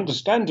 very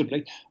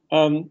understandably,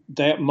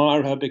 they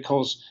admire her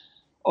because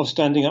of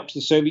standing up to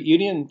the Soviet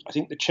Union. I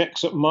think the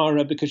Czechs admire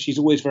her because she's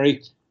always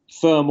very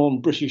firm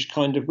on British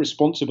kind of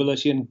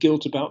responsibility and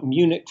guilt about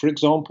Munich, for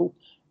example.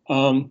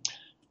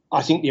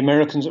 I think the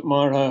Americans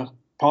admire her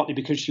partly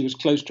because she was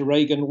close to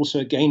Reagan, also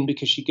again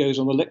because she goes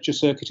on the lecture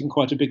circuit in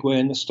quite a big way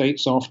in the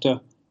States after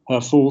her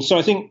fall. So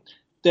I think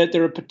that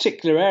there are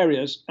particular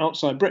areas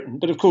outside Britain.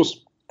 But of course,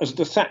 as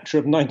the Thatcher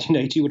of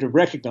 1980 would have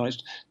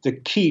recognised, the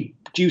key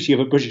duty of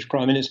a British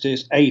Prime Minister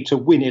is A, to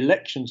win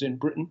elections in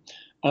Britain,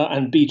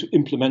 and B, to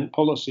implement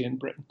policy in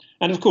Britain.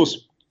 And of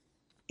course,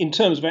 in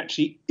terms of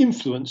actually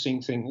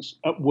influencing things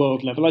at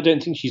world level, I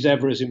don't think she's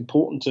ever as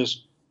important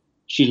as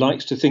she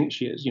likes to think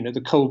she is.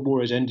 The Cold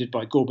War is ended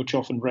by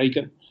Gorbachev and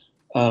Reagan,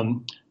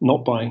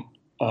 not by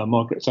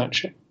Margaret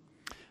Thatcher.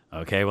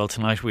 OK, well,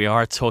 tonight we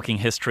are talking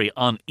history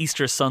on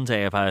Easter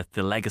Sunday about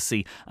the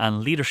legacy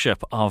and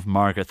leadership of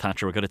Margaret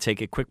Thatcher. We're going to take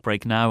a quick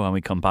break now. When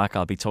we come back,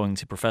 I'll be talking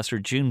to Professor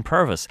June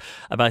Purvis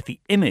about the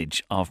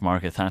image of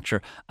Margaret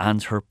Thatcher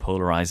and her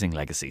polarising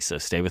legacy. So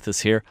stay with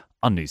us here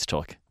on News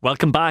Talk.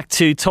 Welcome back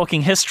to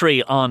Talking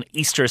History on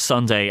Easter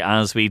Sunday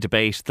as we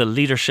debate the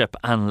leadership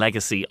and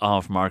legacy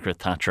of Margaret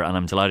Thatcher. And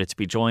I'm delighted to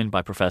be joined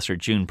by Professor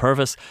June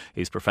Purvis,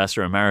 who's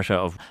Professor Emerita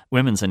of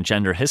Women's and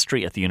Gender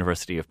History at the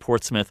University of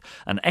Portsmouth,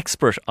 an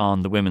expert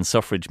on the women's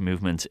suffrage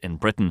movement in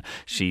Britain.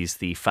 She's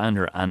the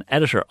founder and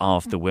editor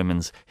of the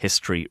Women's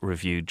History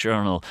Review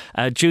Journal.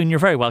 June, you're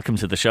very welcome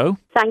to the show.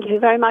 Thank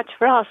you very much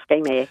for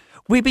asking me.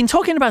 We've been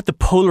talking about the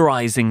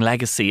polarising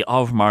legacy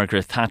of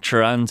Margaret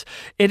Thatcher, and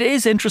it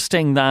is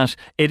interesting that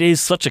it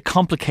is such a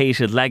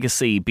complicated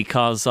legacy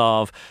because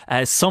of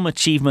some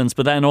achievements,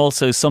 but then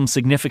also some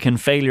significant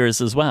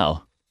failures as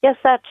well. Yes,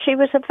 that she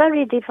was a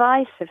very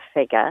divisive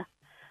figure,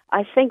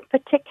 I think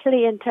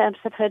particularly in terms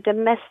of her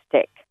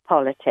domestic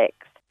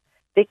politics,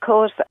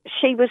 because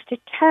she was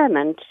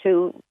determined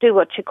to do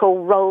what you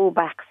call roll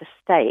back the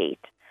state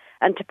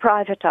and to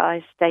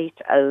privatise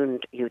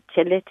state-owned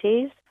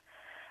utilities.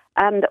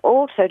 And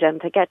also,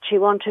 don't forget, she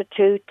wanted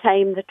to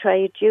tame the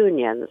trade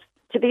unions.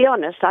 To be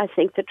honest, I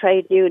think the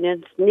trade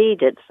unions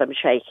needed some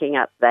shaking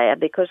up there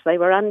because they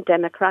were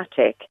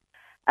undemocratic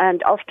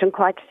and often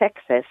quite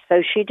sexist.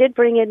 So she did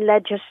bring in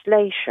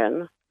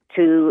legislation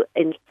to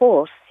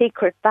enforce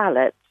secret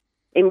ballots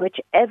in which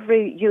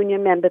every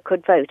union member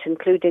could vote,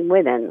 including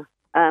women.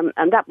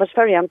 And that was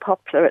very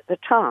unpopular at the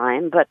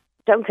time, but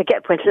don't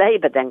forget when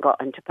Labour then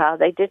got into power,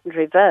 they didn't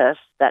reverse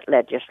that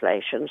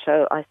legislation,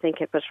 so I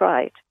think it was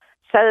right.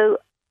 So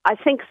I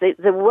think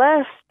the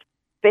worst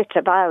bit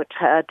about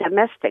her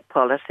domestic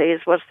policies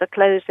was the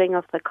closing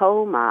of the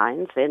coal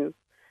mines in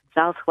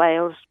South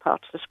Wales,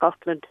 parts of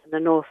Scotland and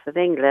the north of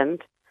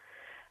England,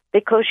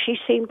 because she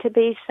seemed to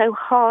be so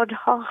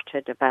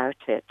hard-hearted about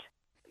it.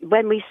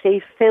 When we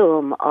see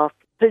film of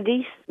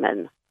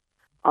policemen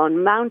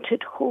on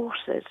mounted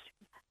horses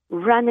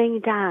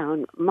running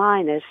down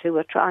miners who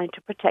were trying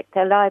to protect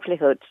their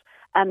livelihoods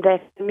and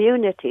their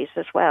communities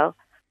as well,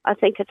 I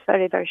think it's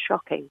very, very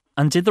shocking.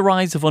 And did the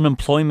rise of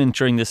unemployment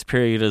during this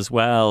period as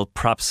well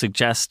perhaps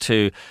suggest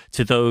to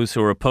those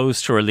who are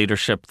opposed to her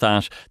leadership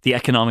that the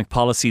economic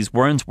policies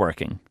weren't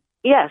working?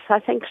 Yes, I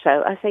think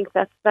so. I think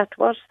that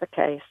was the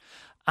case.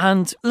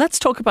 And let's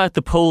talk about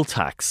the poll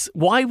tax.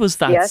 Why was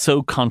that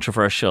so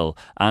controversial,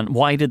 and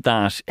why did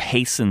that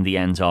hasten the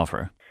end of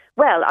her?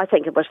 Well, I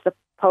think it was the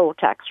poll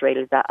tax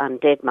really that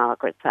undid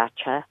Margaret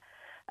Thatcher.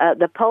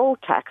 The poll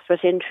tax was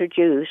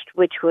introduced,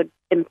 which would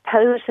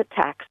impose a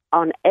tax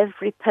on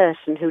every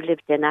person who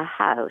lived in a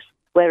house,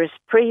 whereas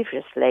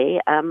previously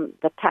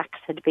the tax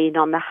had been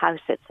on the house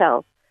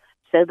itself.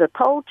 So the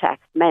poll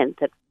tax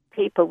meant that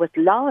people with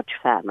large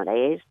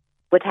families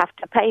would have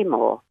to pay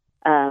more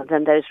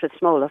than those with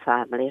smaller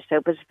families. So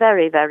it was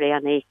very, very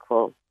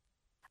unequal.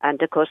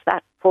 And of course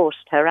that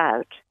forced her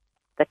out.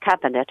 The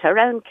cabinet, her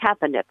own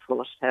cabinet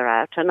forced her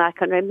out. And I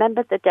can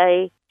remember the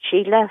day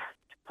she left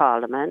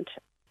Parliament.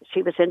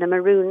 She was in a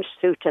maroon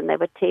suit and there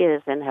were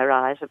tears in her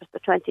eyes. It was the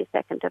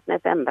 22nd of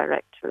November,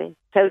 actually.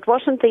 So it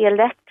wasn't the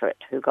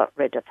electorate who got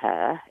rid of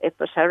her. It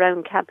was her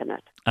own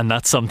cabinet. And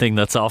that's something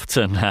that's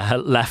often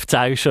left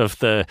out of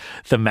the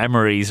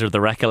memories or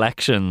the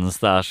recollections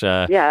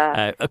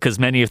that, because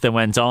many of them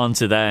went on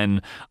to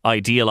then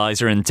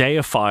idealise her and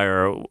deify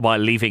her while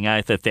leaving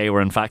out that they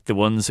were in fact the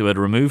ones who had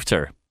removed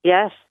her.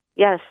 Yes.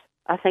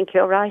 I think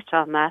you're right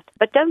on that.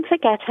 But don't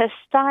forget, her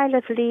style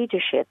of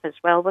leadership as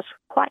well was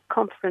quite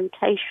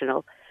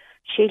confrontational.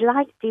 She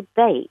liked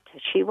debate.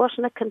 She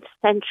wasn't a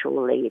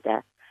consensual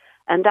leader.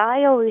 And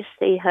I always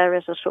see her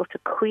as a sort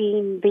of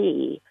queen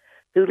bee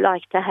who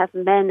liked to have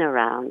men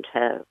around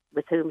her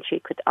with whom she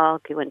could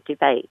argue and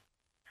debate.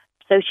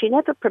 So she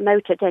never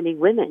promoted any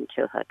women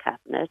to her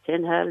cabinet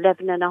in her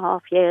 11 and a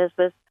half years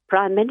as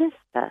Prime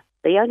Minister.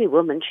 The only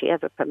woman she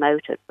ever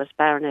promoted was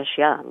Baroness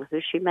Young, who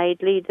she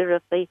made leader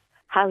of the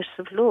House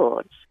of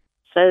Lords.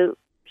 So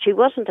she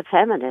wasn't a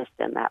feminist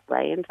in that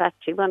way. In fact,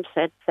 she once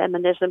said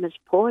feminism is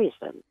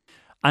poison.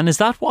 And is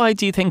that why,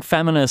 do you think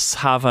feminists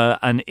have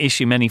an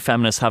issue, many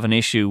feminists have an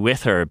issue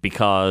with her?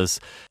 Because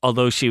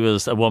although she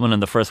was a woman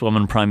and the first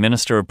woman Prime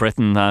Minister of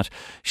Britain, that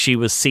she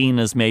was seen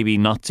as maybe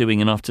not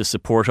doing enough to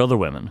support other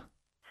women?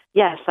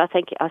 Yes, I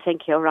think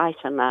you're right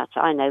on that.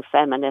 I know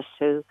feminists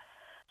who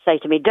say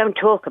to me, don't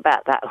talk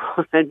about that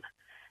woman.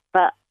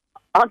 But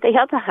on the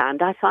other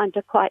hand, I find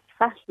her quite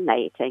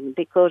fascinating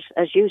because,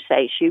 as you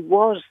say, she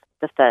was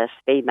the first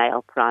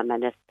female Prime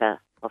Minister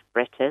of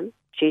Britain.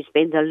 She's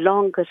been the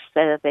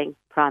longest-serving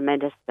Prime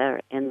Minister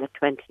in the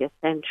 20th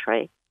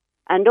century.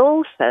 And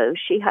also,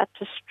 she had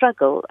to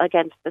struggle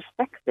against the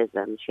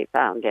sexism she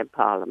found in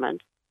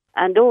Parliament,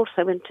 and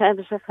also in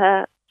terms of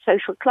her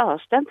social class.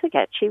 Don't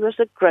forget, she was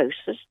a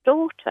grocer's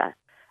daughter.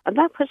 And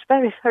that was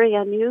very, very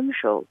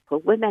unusual for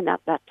women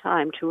at that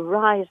time to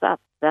rise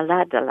up the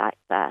ladder like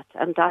that.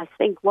 And I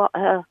think what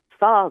her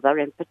father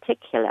in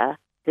particular,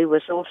 who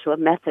was also a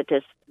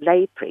Methodist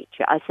lay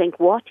preacher, I think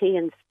what he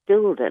instilled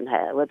instilled in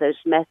her were those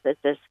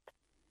Methodist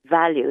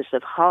values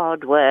of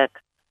hard work,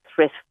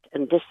 thrift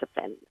and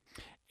discipline.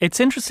 It's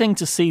interesting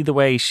to see the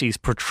way she's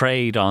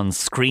portrayed on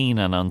screen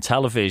and on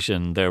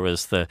television. There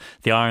was the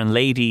Iron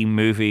Lady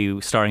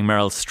movie starring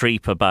Meryl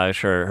Streep about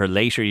her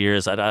later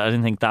years. I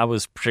didn't think that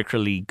was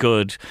particularly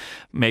good,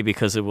 maybe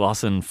because it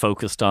wasn't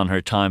focused on her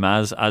time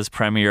as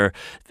Premier.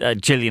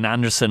 Gillian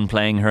Anderson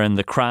playing her in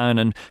The Crown.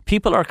 And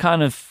people are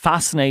kind of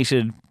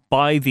fascinated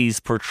by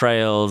these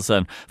portrayals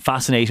and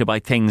fascinated by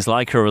things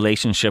like her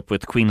relationship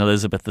with Queen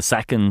Elizabeth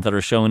II that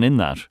are shown in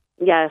that.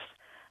 Yes.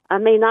 I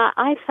mean,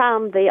 I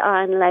found The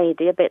Iron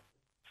Lady a bit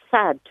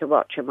sad to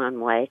watch in one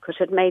way because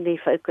it mainly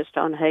focused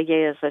on her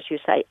years, as you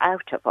say,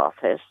 out of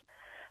office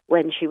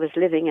when she was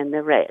living in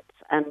the Ritz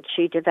and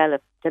she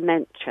developed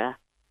dementia.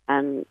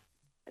 And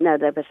there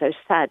were those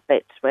sad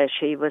bits where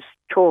she was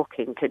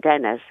talking to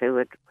Dennis,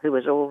 who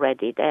was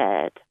already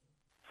dead.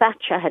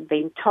 Thatcher had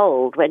been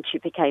told when she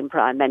became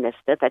Prime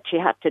Minister that she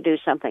had to do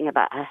something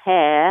about her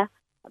hair,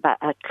 about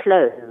her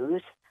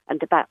clothes,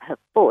 and about her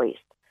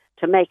voice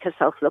to make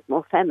herself look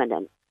more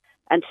feminine.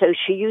 And so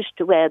she used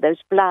to wear those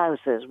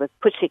blouses with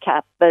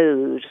pussycat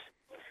bows,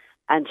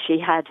 and she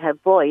had her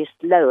voice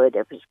lowered.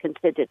 It was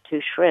considered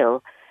too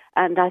shrill.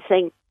 And I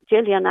think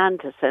Gillian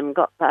Anderson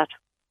got that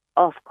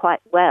off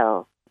quite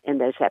well in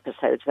those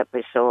episodes that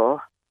we saw.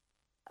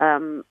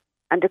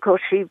 And of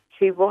course,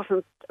 she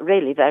wasn't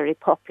really very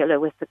popular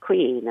with the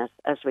Queen,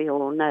 as we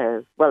all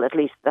know. Well, at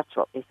least that's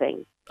what we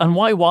think. And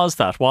why was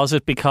that? Was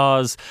it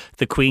because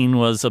the Queen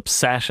was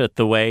upset at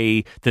the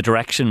way the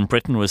direction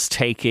Britain was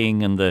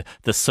taking and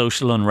the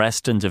social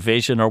unrest and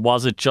division, or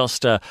was it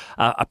just a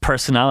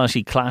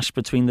personality clash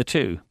between the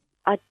two?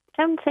 I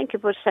don't think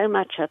it was so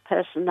much a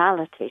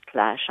personality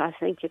clash. I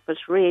think it was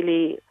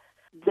really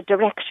the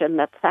direction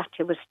that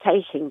Thatcher was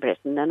taking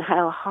Britain and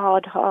how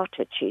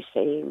hard-hearted she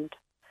seemed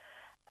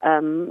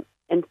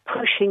in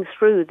pushing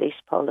through these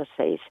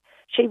policies.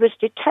 She was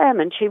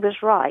determined, she was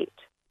right.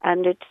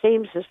 And it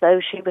seems as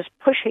though she was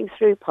pushing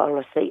through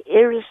policy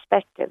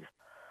irrespective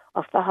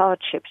of the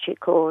hardship she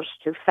caused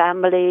to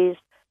families,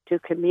 to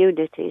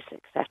communities,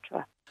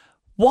 etc.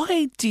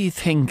 Why do you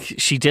think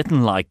she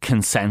didn't like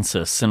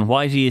consensus, and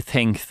why do you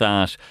think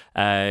that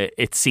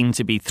it seemed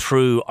to be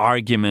through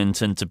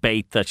argument and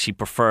debate that she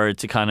preferred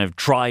to kind of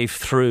drive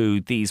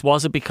through these?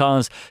 Was it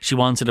because she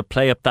wanted to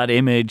play up that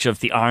image of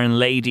the Iron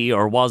Lady,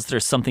 or was there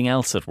something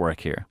else at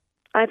work here?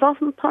 I've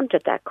often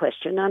pondered that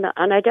question, and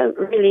I don't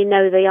really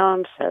know the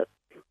answer.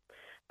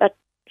 But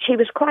she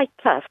was quite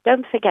tough.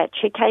 Don't forget,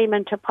 she came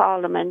into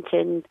Parliament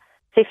in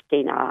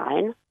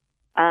 1959,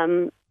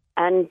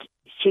 and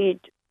she'd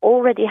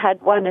already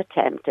had one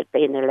attempt at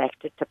being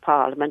elected to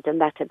Parliament,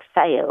 and that had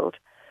failed.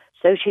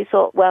 So she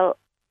thought, well,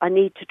 I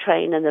need to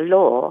train in the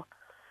law.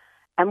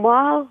 And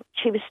while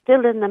she was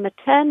still in the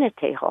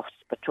maternity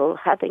hospital,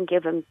 having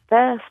given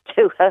birth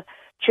to her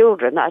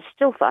children, I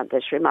still find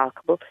this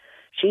remarkable,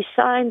 she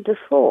signed the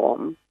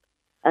form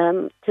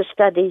to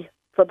study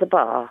for the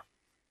bar.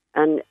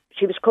 And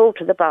she was called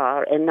to the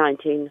bar in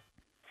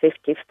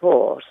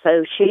 1954.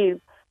 So she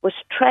was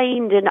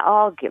trained in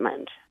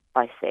argument,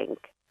 I think.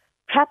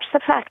 Perhaps the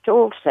fact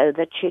also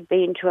that she'd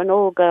been to an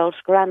all-girls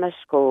grammar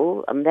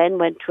school and then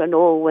went to an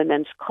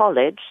all-women's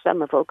college,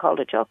 Somerville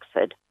College,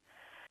 Oxford.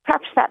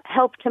 Perhaps that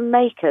helped to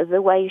make her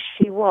the way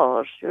she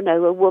was,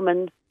 a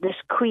woman, this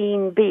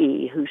queen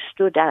bee who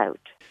stood out.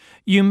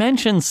 You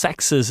mentioned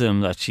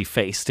sexism that she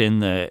faced in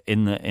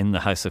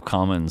the House of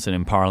Commons and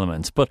in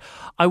Parliament, but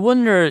I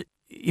wonder,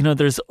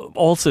 there's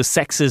also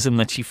sexism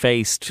that she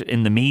faced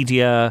in the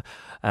media.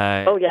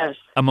 Yes.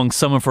 Among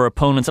some of her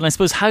opponents. And I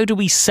suppose, how do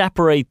we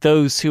separate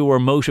those who were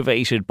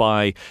motivated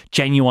by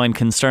genuine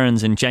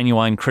concerns and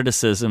genuine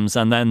criticisms,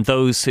 and then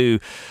those who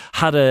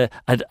had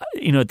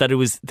that it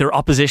was their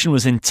opposition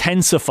was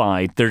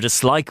intensified, their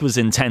dislike was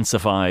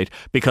intensified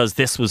because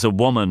this was a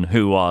woman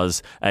who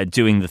was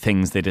doing the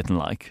things they didn't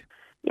like?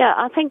 Yeah,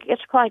 I think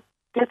it's quite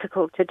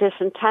difficult to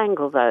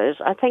disentangle those.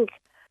 I think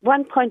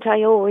one point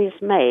I always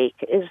make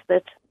is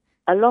that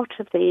a lot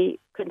of the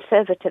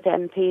Conservative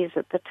MPs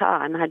at the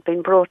time had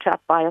been brought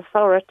up by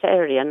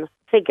authoritarian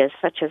figures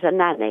such as a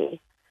nanny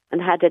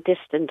and had a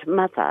distant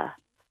mother.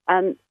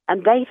 And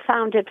they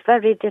found it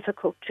very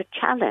difficult to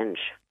challenge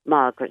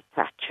Margaret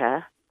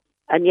Thatcher.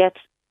 And yet,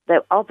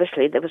 there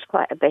was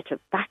quite a bit of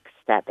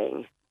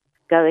backstabbing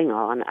going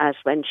on as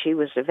when she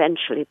was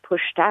eventually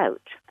pushed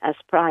out as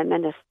Prime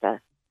Minister.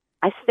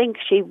 I think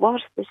she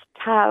was this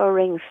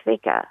towering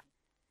figure,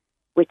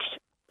 which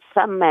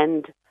some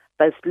men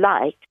both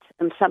liked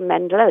and some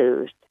men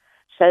loathed.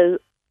 So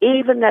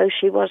even though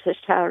she was this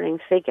towering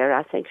figure,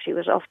 I think she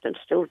was often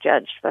still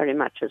judged very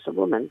much as a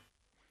woman.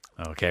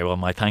 OK, well,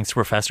 my thanks to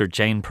Professor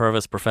Jane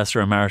Purvis, Professor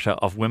Emerita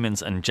of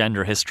Women's and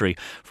Gender History,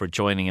 for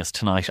joining us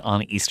tonight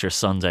on Easter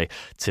Sunday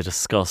to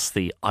discuss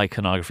the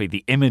iconography,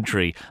 the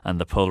imagery and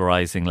the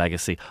polarising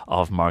legacy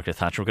of Margaret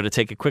Thatcher. We're going to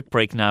take a quick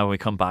break now. When we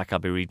come back, I'll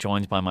be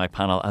rejoined by my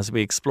panel as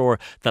we explore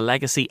the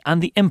legacy and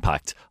the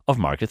impact of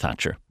Margaret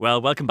Thatcher.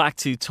 Well, welcome back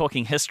to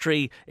Talking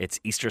History. It's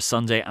Easter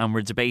Sunday and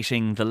we're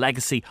debating the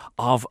legacy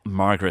of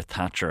Margaret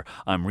Thatcher.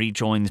 I'm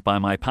rejoined by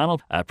my panel,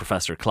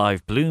 Professor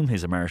Clive Bloom,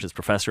 who's Emeritus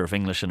Professor of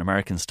English and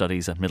American Studies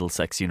at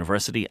Middlesex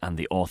University and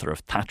the author of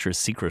Thatcher's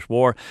Secret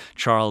War;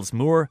 Charles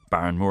Moore,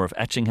 Baron Moore of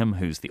Etchingham,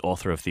 who's the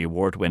author of the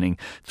award-winning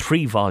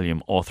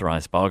 3-volume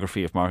authorised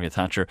biography of Margaret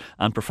Thatcher;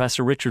 and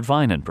Professor Richard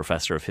Vinen,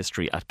 Professor of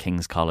History at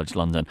King's College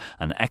London,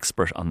 an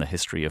expert on the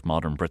history of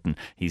modern Britain.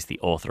 He's the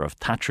author of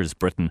Thatcher's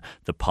Britain,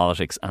 the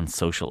politics and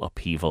social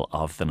upheaval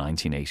of the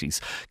 1980s.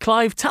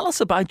 Clive, tell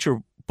us about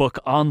your book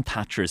on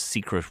Thatcher's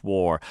Secret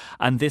War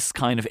and this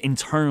kind of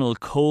internal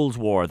Cold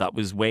War that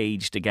was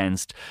waged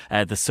against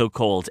the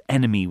so-called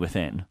enemy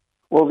within.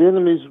 Well, the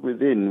enemies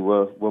within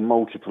were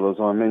multiple, as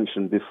I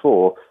mentioned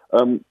before.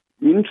 The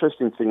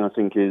interesting thing, I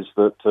think, is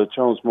that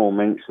Charles Moore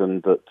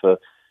mentioned that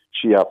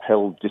she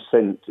upheld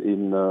dissent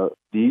in the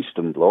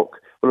Eastern Bloc,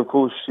 but of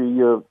course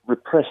she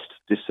repressed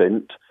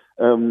dissent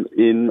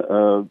in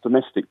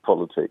domestic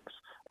politics.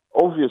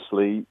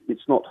 Obviously,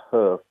 it's not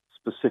her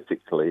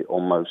specifically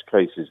on most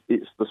cases,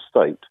 it's the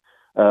state.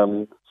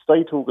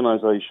 State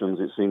organisations,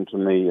 it seemed to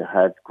me,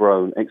 had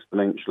grown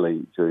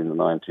exponentially during the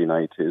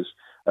 1980s.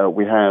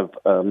 We have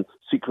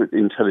secret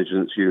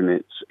intelligence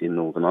units in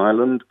Northern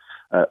Ireland.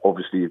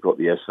 Obviously, you've got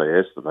the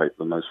SAS,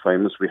 the most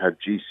famous. We had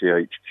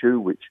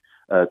GCHQ, which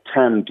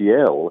Tam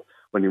Diel,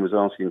 when he was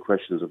asking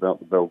questions about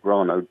the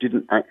Belgrano,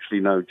 didn't actually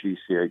know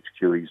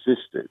GCHQ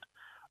existed.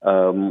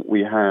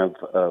 We have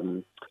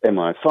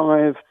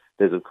MI5.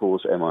 There's, of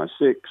course,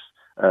 MI6.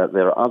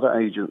 There are other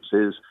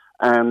agencies,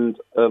 and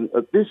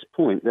at this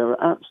point, there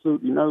are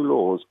absolutely no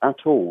laws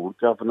at all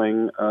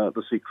governing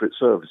the secret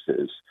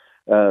services.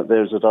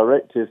 There's a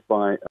directive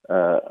by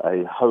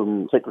a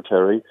Home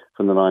Secretary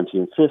from the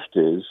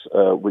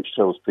 1950s, which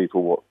tells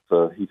people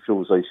what he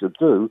feels they should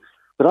do,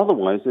 but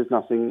otherwise there's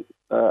nothing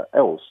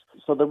else.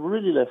 So they were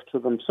really left to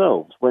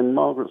themselves. When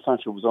Margaret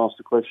Thatcher was asked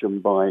a question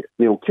by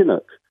Neil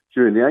Kinnock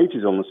during the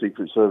 80s on the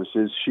secret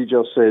services, she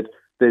just said,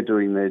 "They're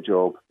doing their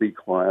job, be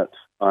quiet,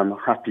 I'm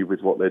happy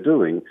with what they're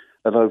doing."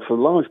 Although for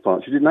large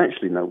parts, she didn't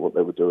actually know what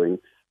they were doing.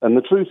 And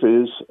the truth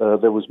is,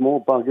 there was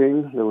more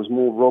bugging, there was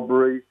more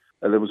robbery,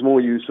 there was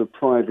more use of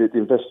private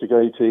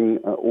investigating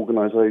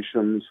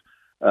organisations.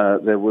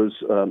 There was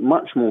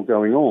much more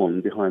going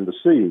on behind the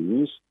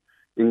scenes,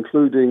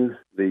 including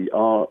the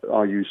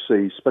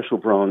RUC special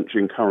branch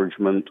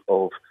encouragement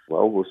of,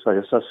 well, we'll say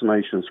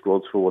assassination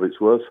squads for what it's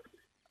worth.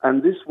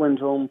 And this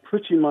went on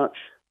pretty much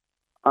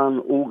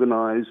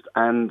unorganised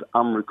and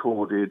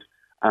unrecorded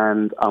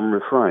and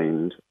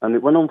unrefrained. And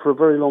it went on for a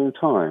very long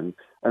time.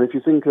 And if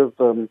you think of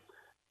the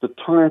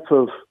type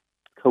of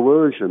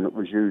coercion that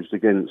was used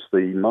against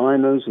the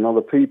miners and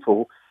other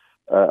people,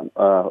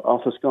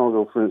 Arthur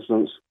Scargill, for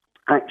instance,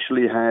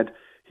 actually had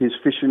his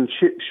fish and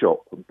chip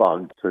shop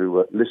bugged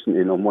to listen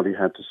in on what he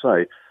had to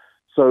say.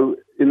 So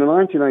in the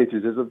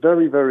 1980s, there's a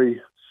very,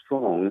 very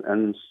strong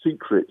and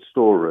secret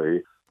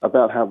story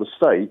about how the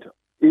state,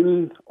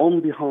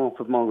 on behalf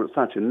of Margaret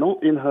Thatcher,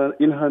 not in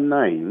her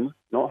name,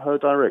 not her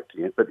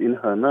directing it, but in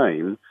her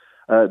name,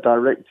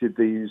 directed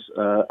these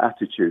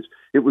attitudes.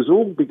 It was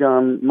all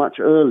begun much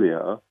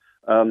earlier.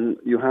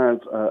 You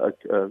have a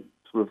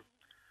sort of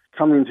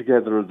coming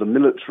together of the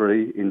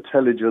military,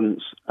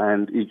 intelligence,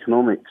 and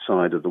economic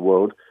side of the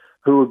world,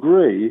 who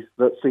agree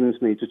that things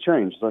need to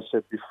change, as I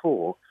said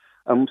before.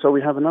 So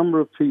we have a number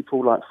of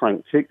people like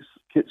Frank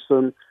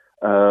Kitson.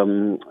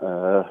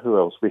 Who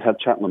else? We had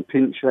Chapman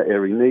Pincher,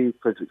 Erin Neave,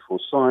 Frederick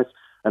Forsyth,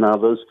 and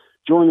others,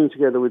 joining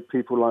together with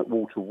people like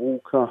Walter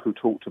Walker, who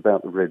talked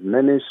about the Red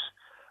Menace,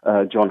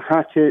 John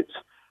Hackett,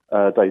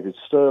 David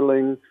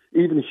Sterling,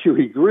 even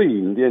Huey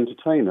Green, the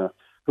entertainer,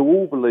 who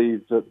all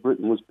believed that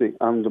Britain was being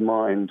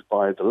undermined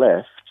by the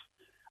left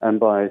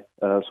and by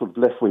sort of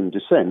left-wing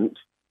dissent.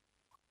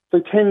 They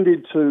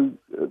tended to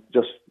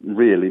just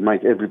really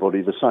make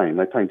everybody the same.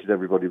 They painted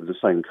everybody with the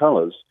same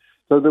colours.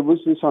 So there was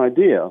this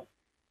idea,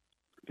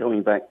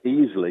 going back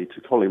easily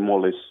to Colin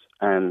Wallace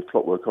and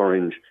Clockwork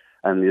Orange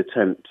and the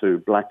attempt to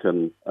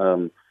blacken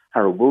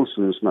Harold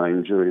Wilson's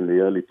name during the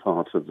early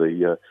part of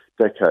the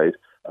decade,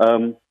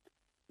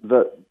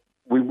 that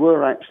we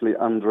were actually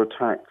under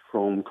attack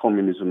from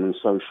communism and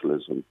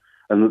socialism,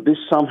 and that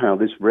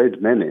this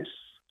red menace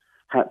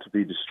had to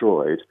be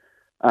destroyed.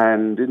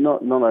 And it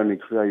not only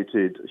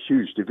created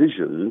huge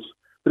divisions,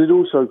 but it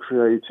also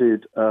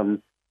created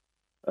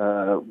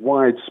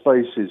wide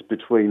spaces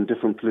between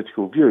different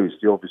political views,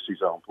 the obvious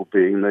example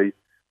being the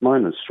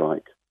miners'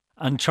 strike.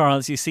 And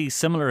Charles, you see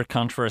similar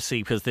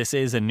controversy because this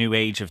is a new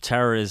age of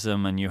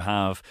terrorism, and you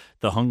have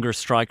the hunger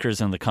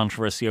strikers and the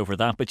controversy over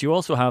that, but you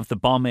also have the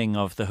bombing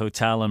of the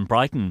hotel in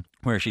Brighton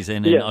where she's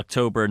in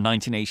October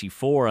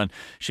 1984, and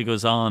she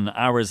goes on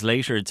hours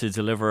later to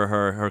deliver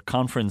her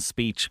conference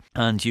speech,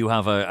 and you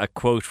have a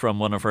quote from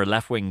one of her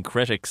left-wing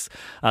critics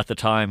at the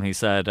time who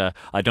said,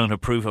 I don't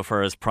approve of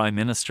her as Prime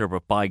Minister,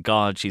 but by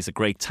God, she's a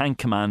great tank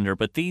commander.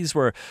 But these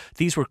were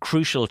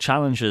crucial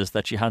challenges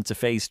that she had to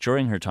face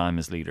during her time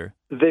as leader.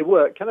 They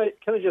were. Can I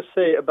just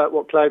say about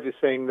what Clive is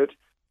saying, that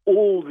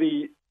all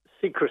the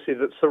secrecy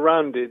that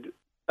surrounded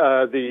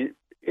the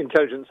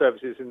intelligence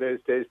services in those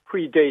days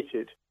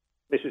predated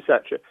Mrs.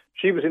 Thatcher.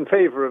 She was in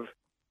favour of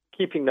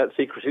keeping that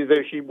secrecy,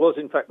 though she was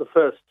in fact the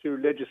first to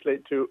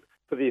legislate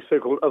for the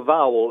so-called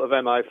avowal of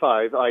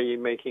MI5, i.e.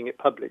 making it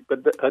public. But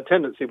her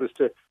tendency was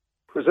to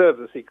preserve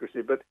the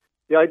secrecy. But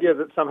the idea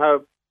that somehow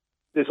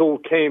this all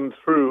came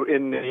through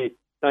in the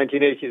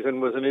 1980s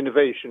and was an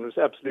innovation was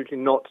absolutely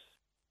not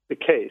the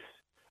case.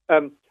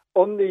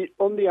 On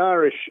the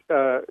Irish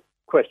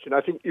question,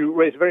 I think you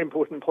raised a very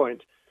important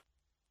point.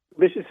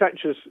 Mrs.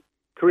 Thatcher's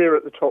career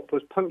at the top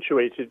was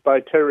punctuated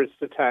by terrorist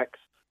attacks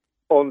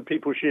on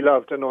people she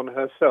loved and on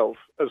herself,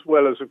 as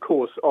well as, of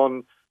course,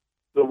 on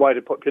the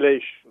wider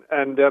population.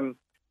 And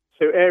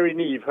so Airey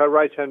Neave, her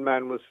right-hand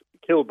man, was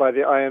killed by the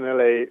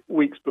INLA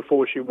weeks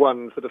before she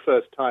won for the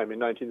first time in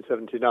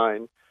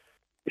 1979.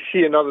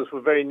 She and others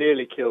were very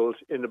nearly killed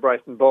in the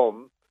Brighton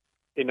bomb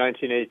in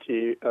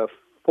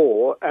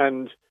 1984.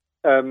 And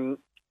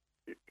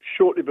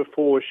shortly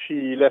before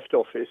she left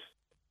office,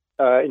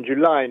 in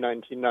July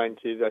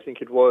 1990, I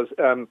think it was,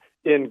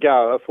 Ian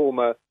Gower, a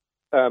former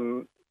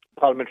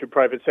parliamentary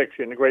private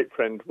secretary and a great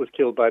friend, was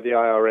killed by the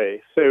IRA.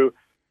 So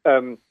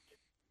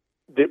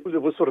it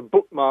was sort of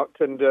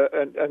bookmarked and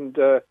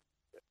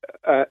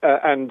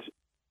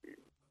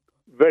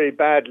very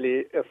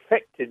badly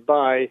affected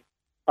by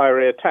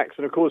IRA attacks.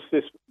 And of course,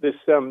 this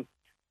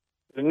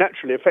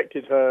naturally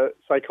affected her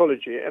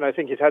psychology. And I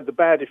think it had the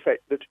bad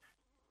effect that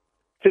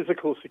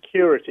physical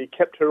security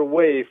kept her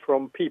away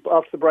from people.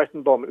 After the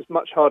Brighton bomb, it was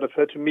much harder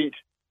for her to meet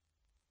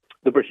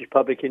the British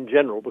public in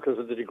general because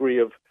of the degree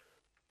of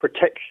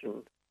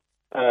protection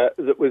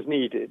that was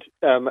needed,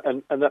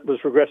 and that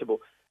was regrettable.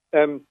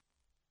 Her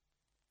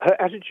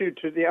attitude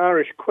to the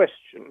Irish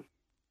question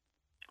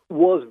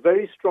was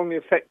very strongly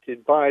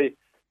affected by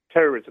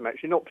terrorism,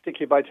 actually, not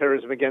particularly by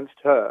terrorism against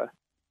her.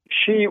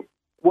 She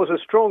was a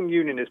strong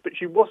unionist, but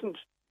she wasn't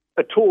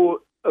at all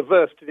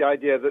averse to the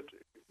idea that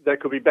there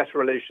could be better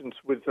relations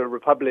with the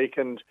Republic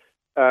and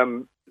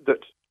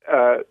that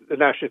the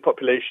nationalist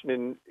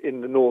population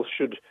in the North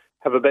should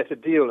have a better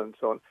deal and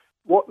so on.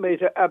 What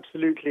made her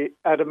absolutely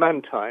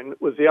adamantine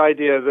was the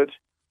idea that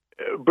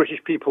British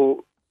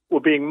people were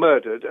being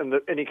murdered and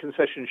that any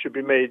concession should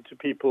be made to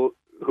people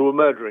who were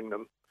murdering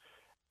them.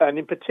 And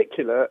in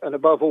particular, and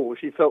above all,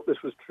 she felt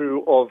this was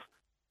true of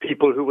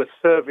people who were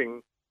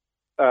serving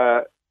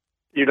the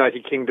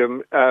United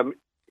Kingdom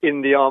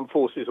in the armed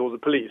forces or the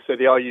police, so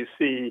the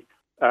RUC,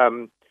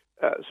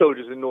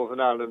 soldiers in Northern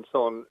Ireland and so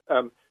on.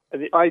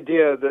 And the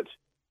idea that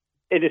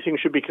anything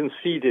should be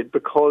conceded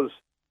because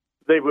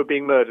they were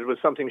being murdered was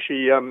something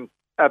she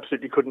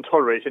absolutely couldn't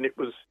tolerate. And it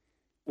was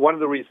one of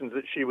the reasons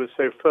that she was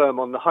so firm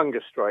on the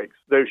hunger strikes,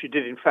 though she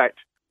did, in fact,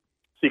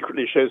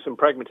 secretly show some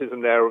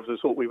pragmatism there of the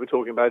sort we were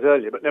talking about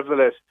earlier. But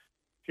nevertheless,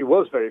 she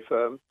was very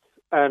firm.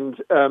 And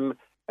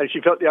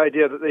she felt the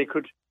idea that they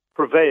could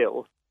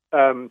prevail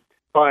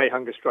by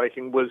hunger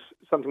striking was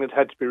something that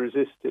had to be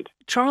resisted.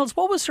 Charles,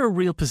 what was her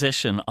real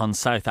position on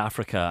South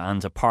Africa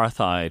and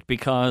apartheid?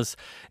 Because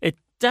it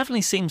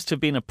definitely seems to have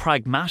been a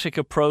pragmatic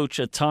approach.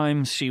 At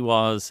times she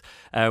was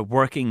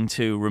working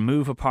to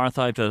remove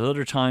apartheid. At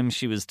other times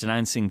she was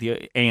denouncing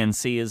the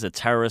ANC as a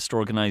terrorist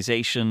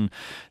organisation.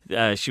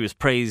 She was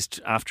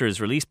praised after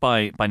his release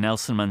by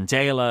Nelson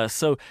Mandela.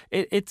 So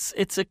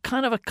it's a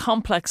kind of a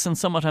complex and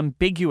somewhat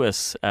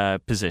ambiguous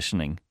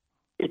positioning.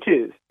 It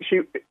is.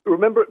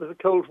 Remember, it was the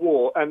Cold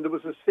War, and there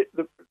was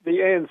the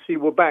ANC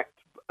were backed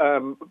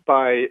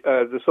by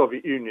the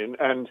Soviet Union,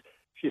 and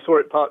she saw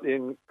it partly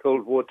in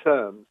Cold War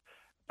terms.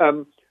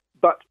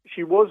 But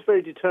she was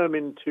very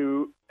determined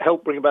to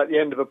help bring about the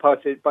end of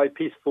apartheid by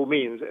peaceful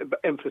means,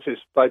 emphasis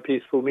by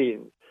peaceful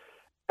means.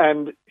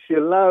 And she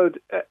allowed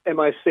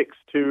MI6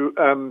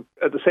 to,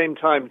 at the same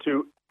time,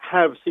 to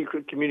have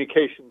secret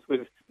communications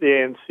with the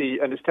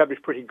ANC and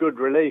establish pretty good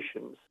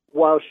relations,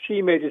 while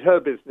she made it her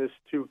business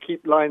to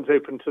keep lines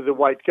open to the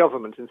white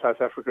government in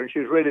South Africa. And she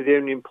was really the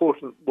only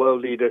important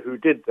world leader who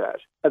did that.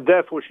 And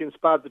therefore she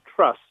inspired the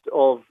trust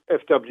of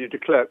F.W. de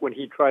Klerk when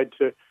he tried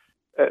to,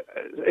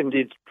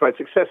 indeed tried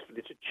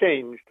successfully to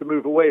change, to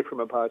move away from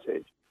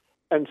apartheid.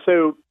 And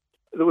so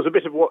there was a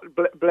bit of what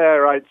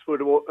Blairites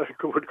would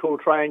call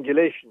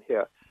triangulation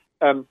here.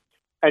 And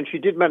she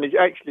did manage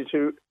actually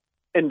to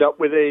end up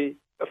with a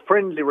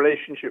friendly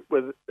relationship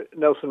with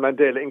Nelson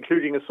Mandela,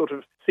 including a sort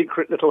of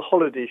secret little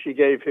holiday she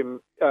gave him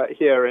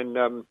here in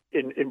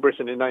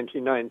Britain in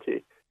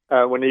 1990,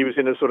 when he was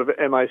in a sort of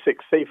MI6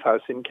 safe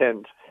house in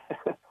Kent,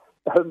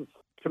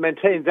 to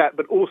maintain that,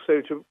 but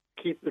also to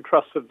keep the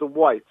trust of the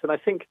whites. And I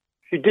think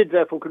she did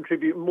therefore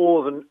contribute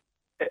more than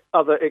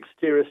other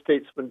exterior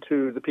statesmen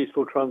to the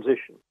peaceful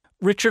transition.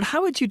 Richard,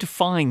 how would you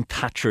define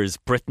Thatcher's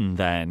Britain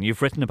then?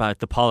 You've written about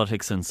the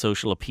politics and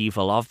social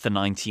upheaval of the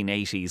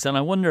 1980s, and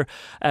I wonder,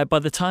 by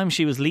the time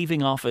she was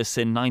leaving office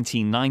in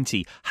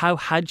 1990, how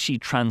had she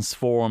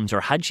transformed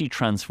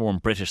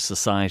British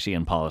society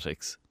and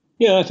politics?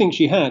 Yeah, I think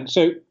she had.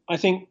 So I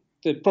think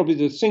that probably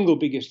the single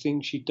biggest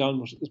thing she'd done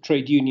was that the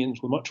trade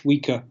unions were much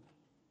weaker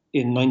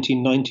in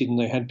 1990 than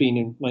they had been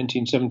in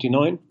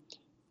 1979.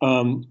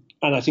 And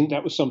I think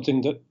that was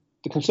something that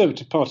the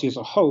Conservative Party as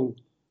a whole,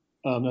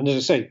 and as I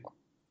say,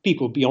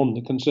 people beyond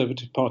the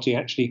Conservative Party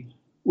actually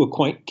were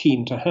quite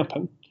keen to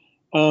happen.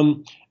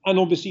 And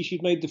obviously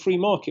she'd made the free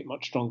market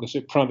much stronger. So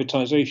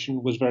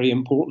privatisation was very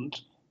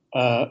important.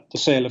 The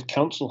sale of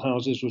council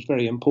houses was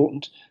very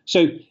important.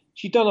 So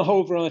she'd done a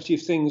whole variety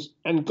of things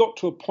and got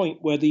to a point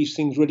where these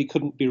things really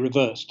couldn't be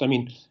reversed. I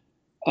mean,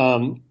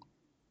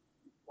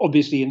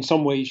 obviously, in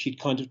some ways, she'd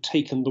kind of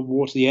taken the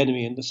war to the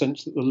enemy in the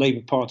sense that the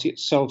Labour Party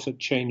itself had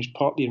changed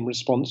partly in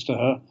response to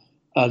her.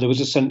 There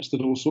was a sense that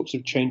all sorts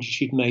of changes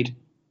she'd made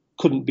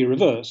couldn't be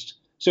reversed.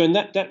 So in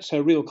that's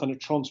her real kind of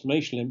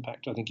transformational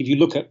impact, I think. If you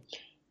look at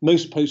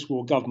most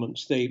post-war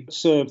governments, they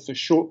serve for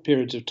short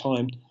periods of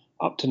time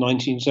up to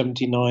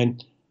 1979,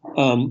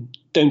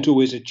 don't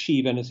always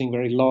achieve anything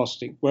very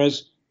lasting.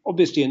 Whereas,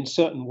 obviously, in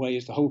certain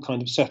ways, the whole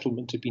kind of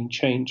settlement had been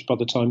changed by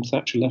the time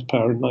Thatcher left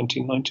power in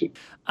 1990.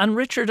 And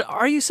Richard,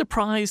 are you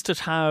surprised at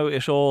how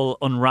it all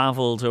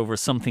unravelled over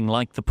something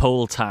like the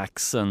poll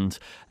tax? And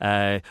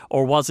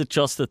or was it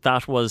just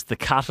that was the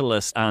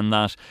catalyst and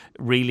that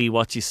really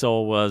what you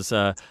saw was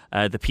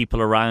the people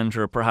around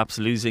her perhaps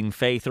losing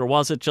faith? Or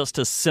was it just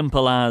as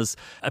simple as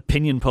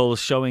opinion polls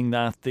showing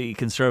that the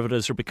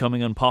Conservatives were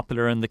becoming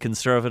unpopular and the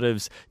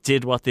Conservatives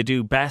did what they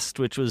do best,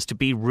 which was to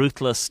be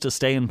ruthless to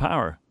stay in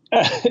power?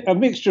 A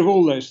mixture of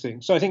all those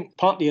things. So I think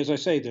partly, as I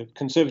say, the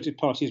Conservative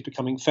Party is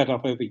becoming fed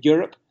up over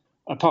Europe.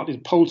 Partly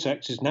the poll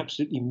tax is an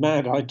absolutely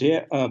mad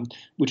idea,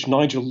 which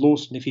Nigel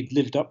Lawson, if he'd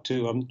lived up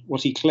to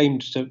what he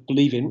claimed to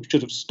believe in,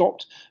 should have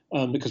stopped,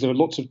 because there were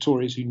lots of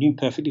Tories who knew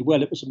perfectly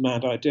well it was a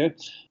mad idea.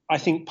 I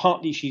think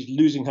partly she's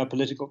losing her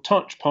political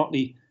touch,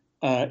 partly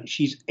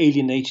she's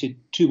alienated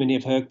too many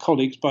of her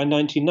colleagues by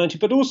 1990.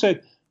 But also,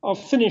 I'll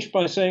finish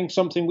by saying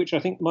something which I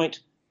think might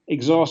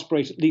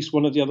exasperate at least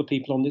one of the other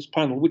people on this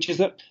panel, which is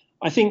that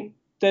I think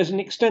there's an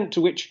extent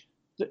to which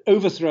the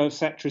overthrow of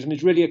Thatcherism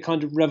is really a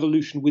kind of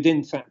revolution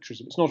within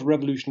Thatcherism. It's not a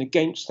revolution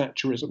against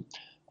Thatcherism.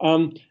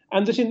 And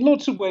that in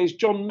lots of ways,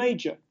 John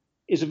Major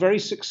is a very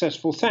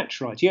successful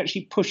Thatcherite. He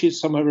actually pushes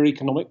some of her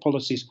economic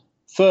policies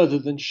further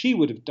than she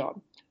would have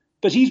done.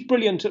 But he's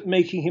brilliant at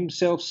making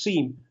himself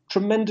seem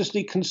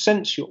tremendously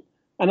consensual.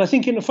 And I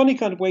think in a funny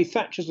kind of way,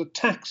 Thatcher's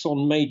attacks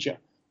on Major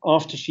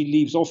after she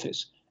leaves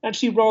office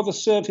actually rather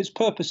serve his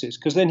purposes,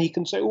 because then he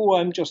can say, oh,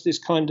 I'm just this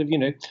kind of,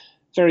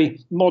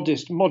 very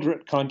modest,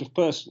 moderate kind of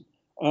person,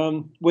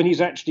 when he's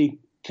actually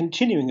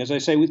continuing, as I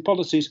say, with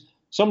policies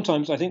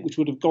sometimes, I think, which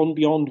would have gone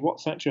beyond what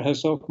Thatcher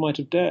herself might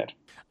have dared.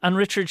 And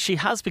Richard, she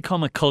has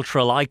become a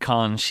cultural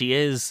icon. She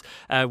is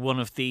one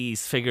of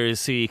these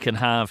figures who you can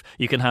have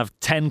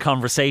 10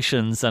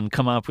 conversations and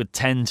come up with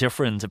 10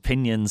 different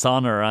opinions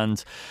on her.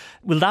 And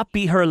will that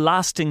be her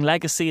lasting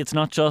legacy? It's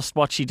not just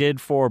what she did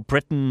for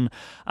Britain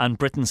and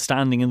Britain's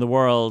standing in the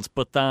world,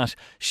 but that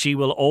she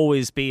will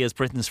always be, as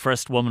Britain's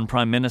first woman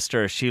Prime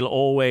Minister, she'll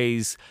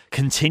always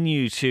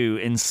continue to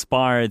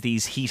inspire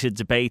these heated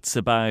debates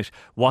about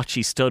what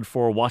she stood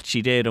for, what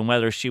she did, and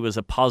whether she was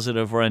a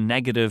positive or a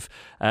negative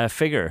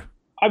figure.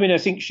 I mean, I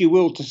think she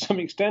will to some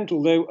extent,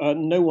 although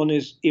no one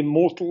is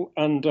immortal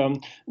and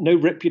no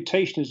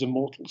reputation is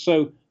immortal.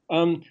 So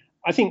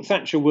I think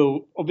Thatcher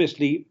will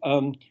obviously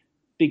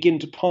begin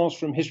to pass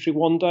from history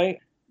one day.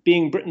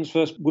 Being Britain's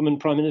first woman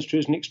prime minister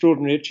is an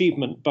extraordinary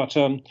achievement, but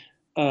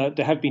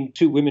there have been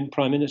 2 women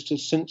prime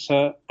ministers since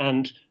her.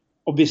 And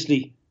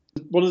obviously,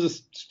 one of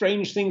the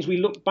strange things we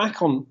look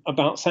back on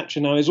about Thatcher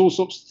now is all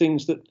sorts of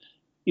things that,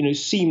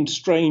 seemed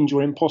strange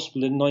or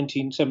impossible in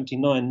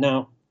 1979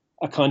 now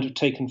are kind of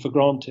taken for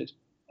granted.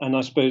 And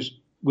I suppose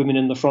women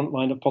in the front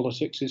line of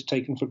politics is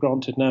taken for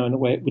granted now in a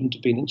way it wouldn't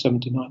have been in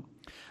 79.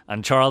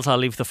 And Charles, I'll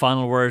leave the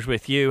final word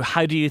with you.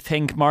 How do you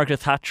think Margaret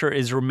Thatcher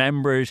is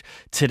remembered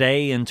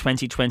today in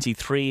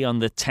 2023 on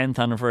the 10th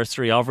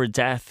anniversary of her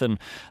death? And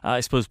I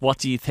suppose, what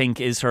do you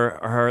think is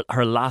her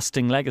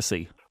lasting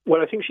legacy?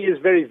 Well, I think she is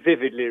very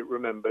vividly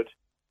remembered.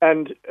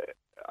 And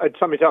I'd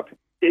sum it up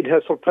in her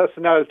sort of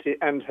personality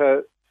and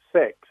her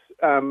sex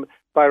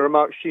by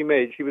remarks she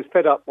made. She was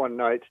fed up one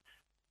night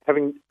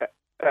having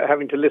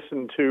to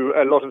listen to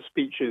a lot of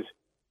speeches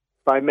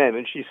by men.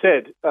 And she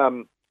said,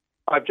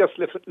 I've just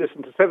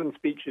listened to 7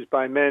 speeches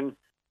by men,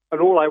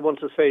 and all I want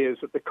to say is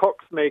that the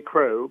cocks may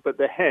crow, but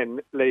the hen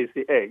lays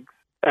the eggs.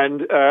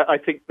 And I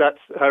think that's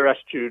her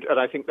attitude, and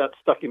I think that's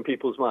stuck in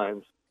people's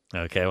minds.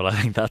 OK, well, I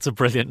think that's a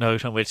brilliant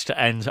note on which to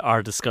end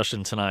our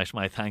discussion tonight.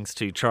 My thanks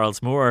to Charles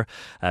Moore,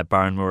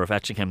 Baron Moore of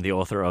Etchingham, the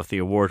author of the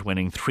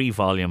award-winning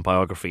 3-volume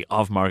biography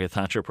of Margaret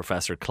Thatcher,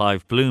 Professor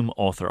Clive Bloom,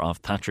 author of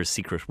Thatcher's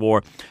Secret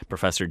War,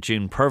 Professor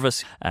June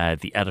Purvis,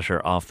 the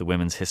editor of the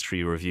Women's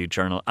History Review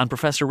Journal, and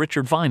Professor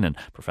Richard Vinen,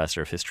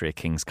 Professor of History at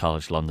King's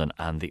College London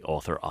and the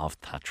author of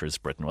Thatcher's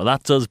Britain. Well,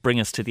 that does bring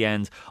us to the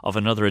end of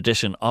another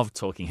edition of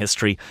Talking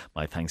History.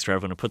 My thanks to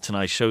everyone who put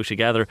tonight's show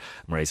together.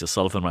 Marisa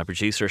Sullivan, my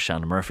producer,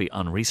 Shannon Murphy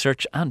on research,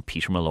 and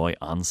Peter Malloy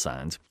on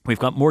sound. We've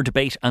got more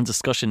debate and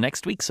discussion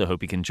next week, so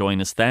hope you can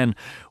join us then.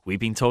 We've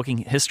been talking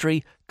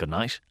history. Good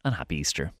night and happy Easter.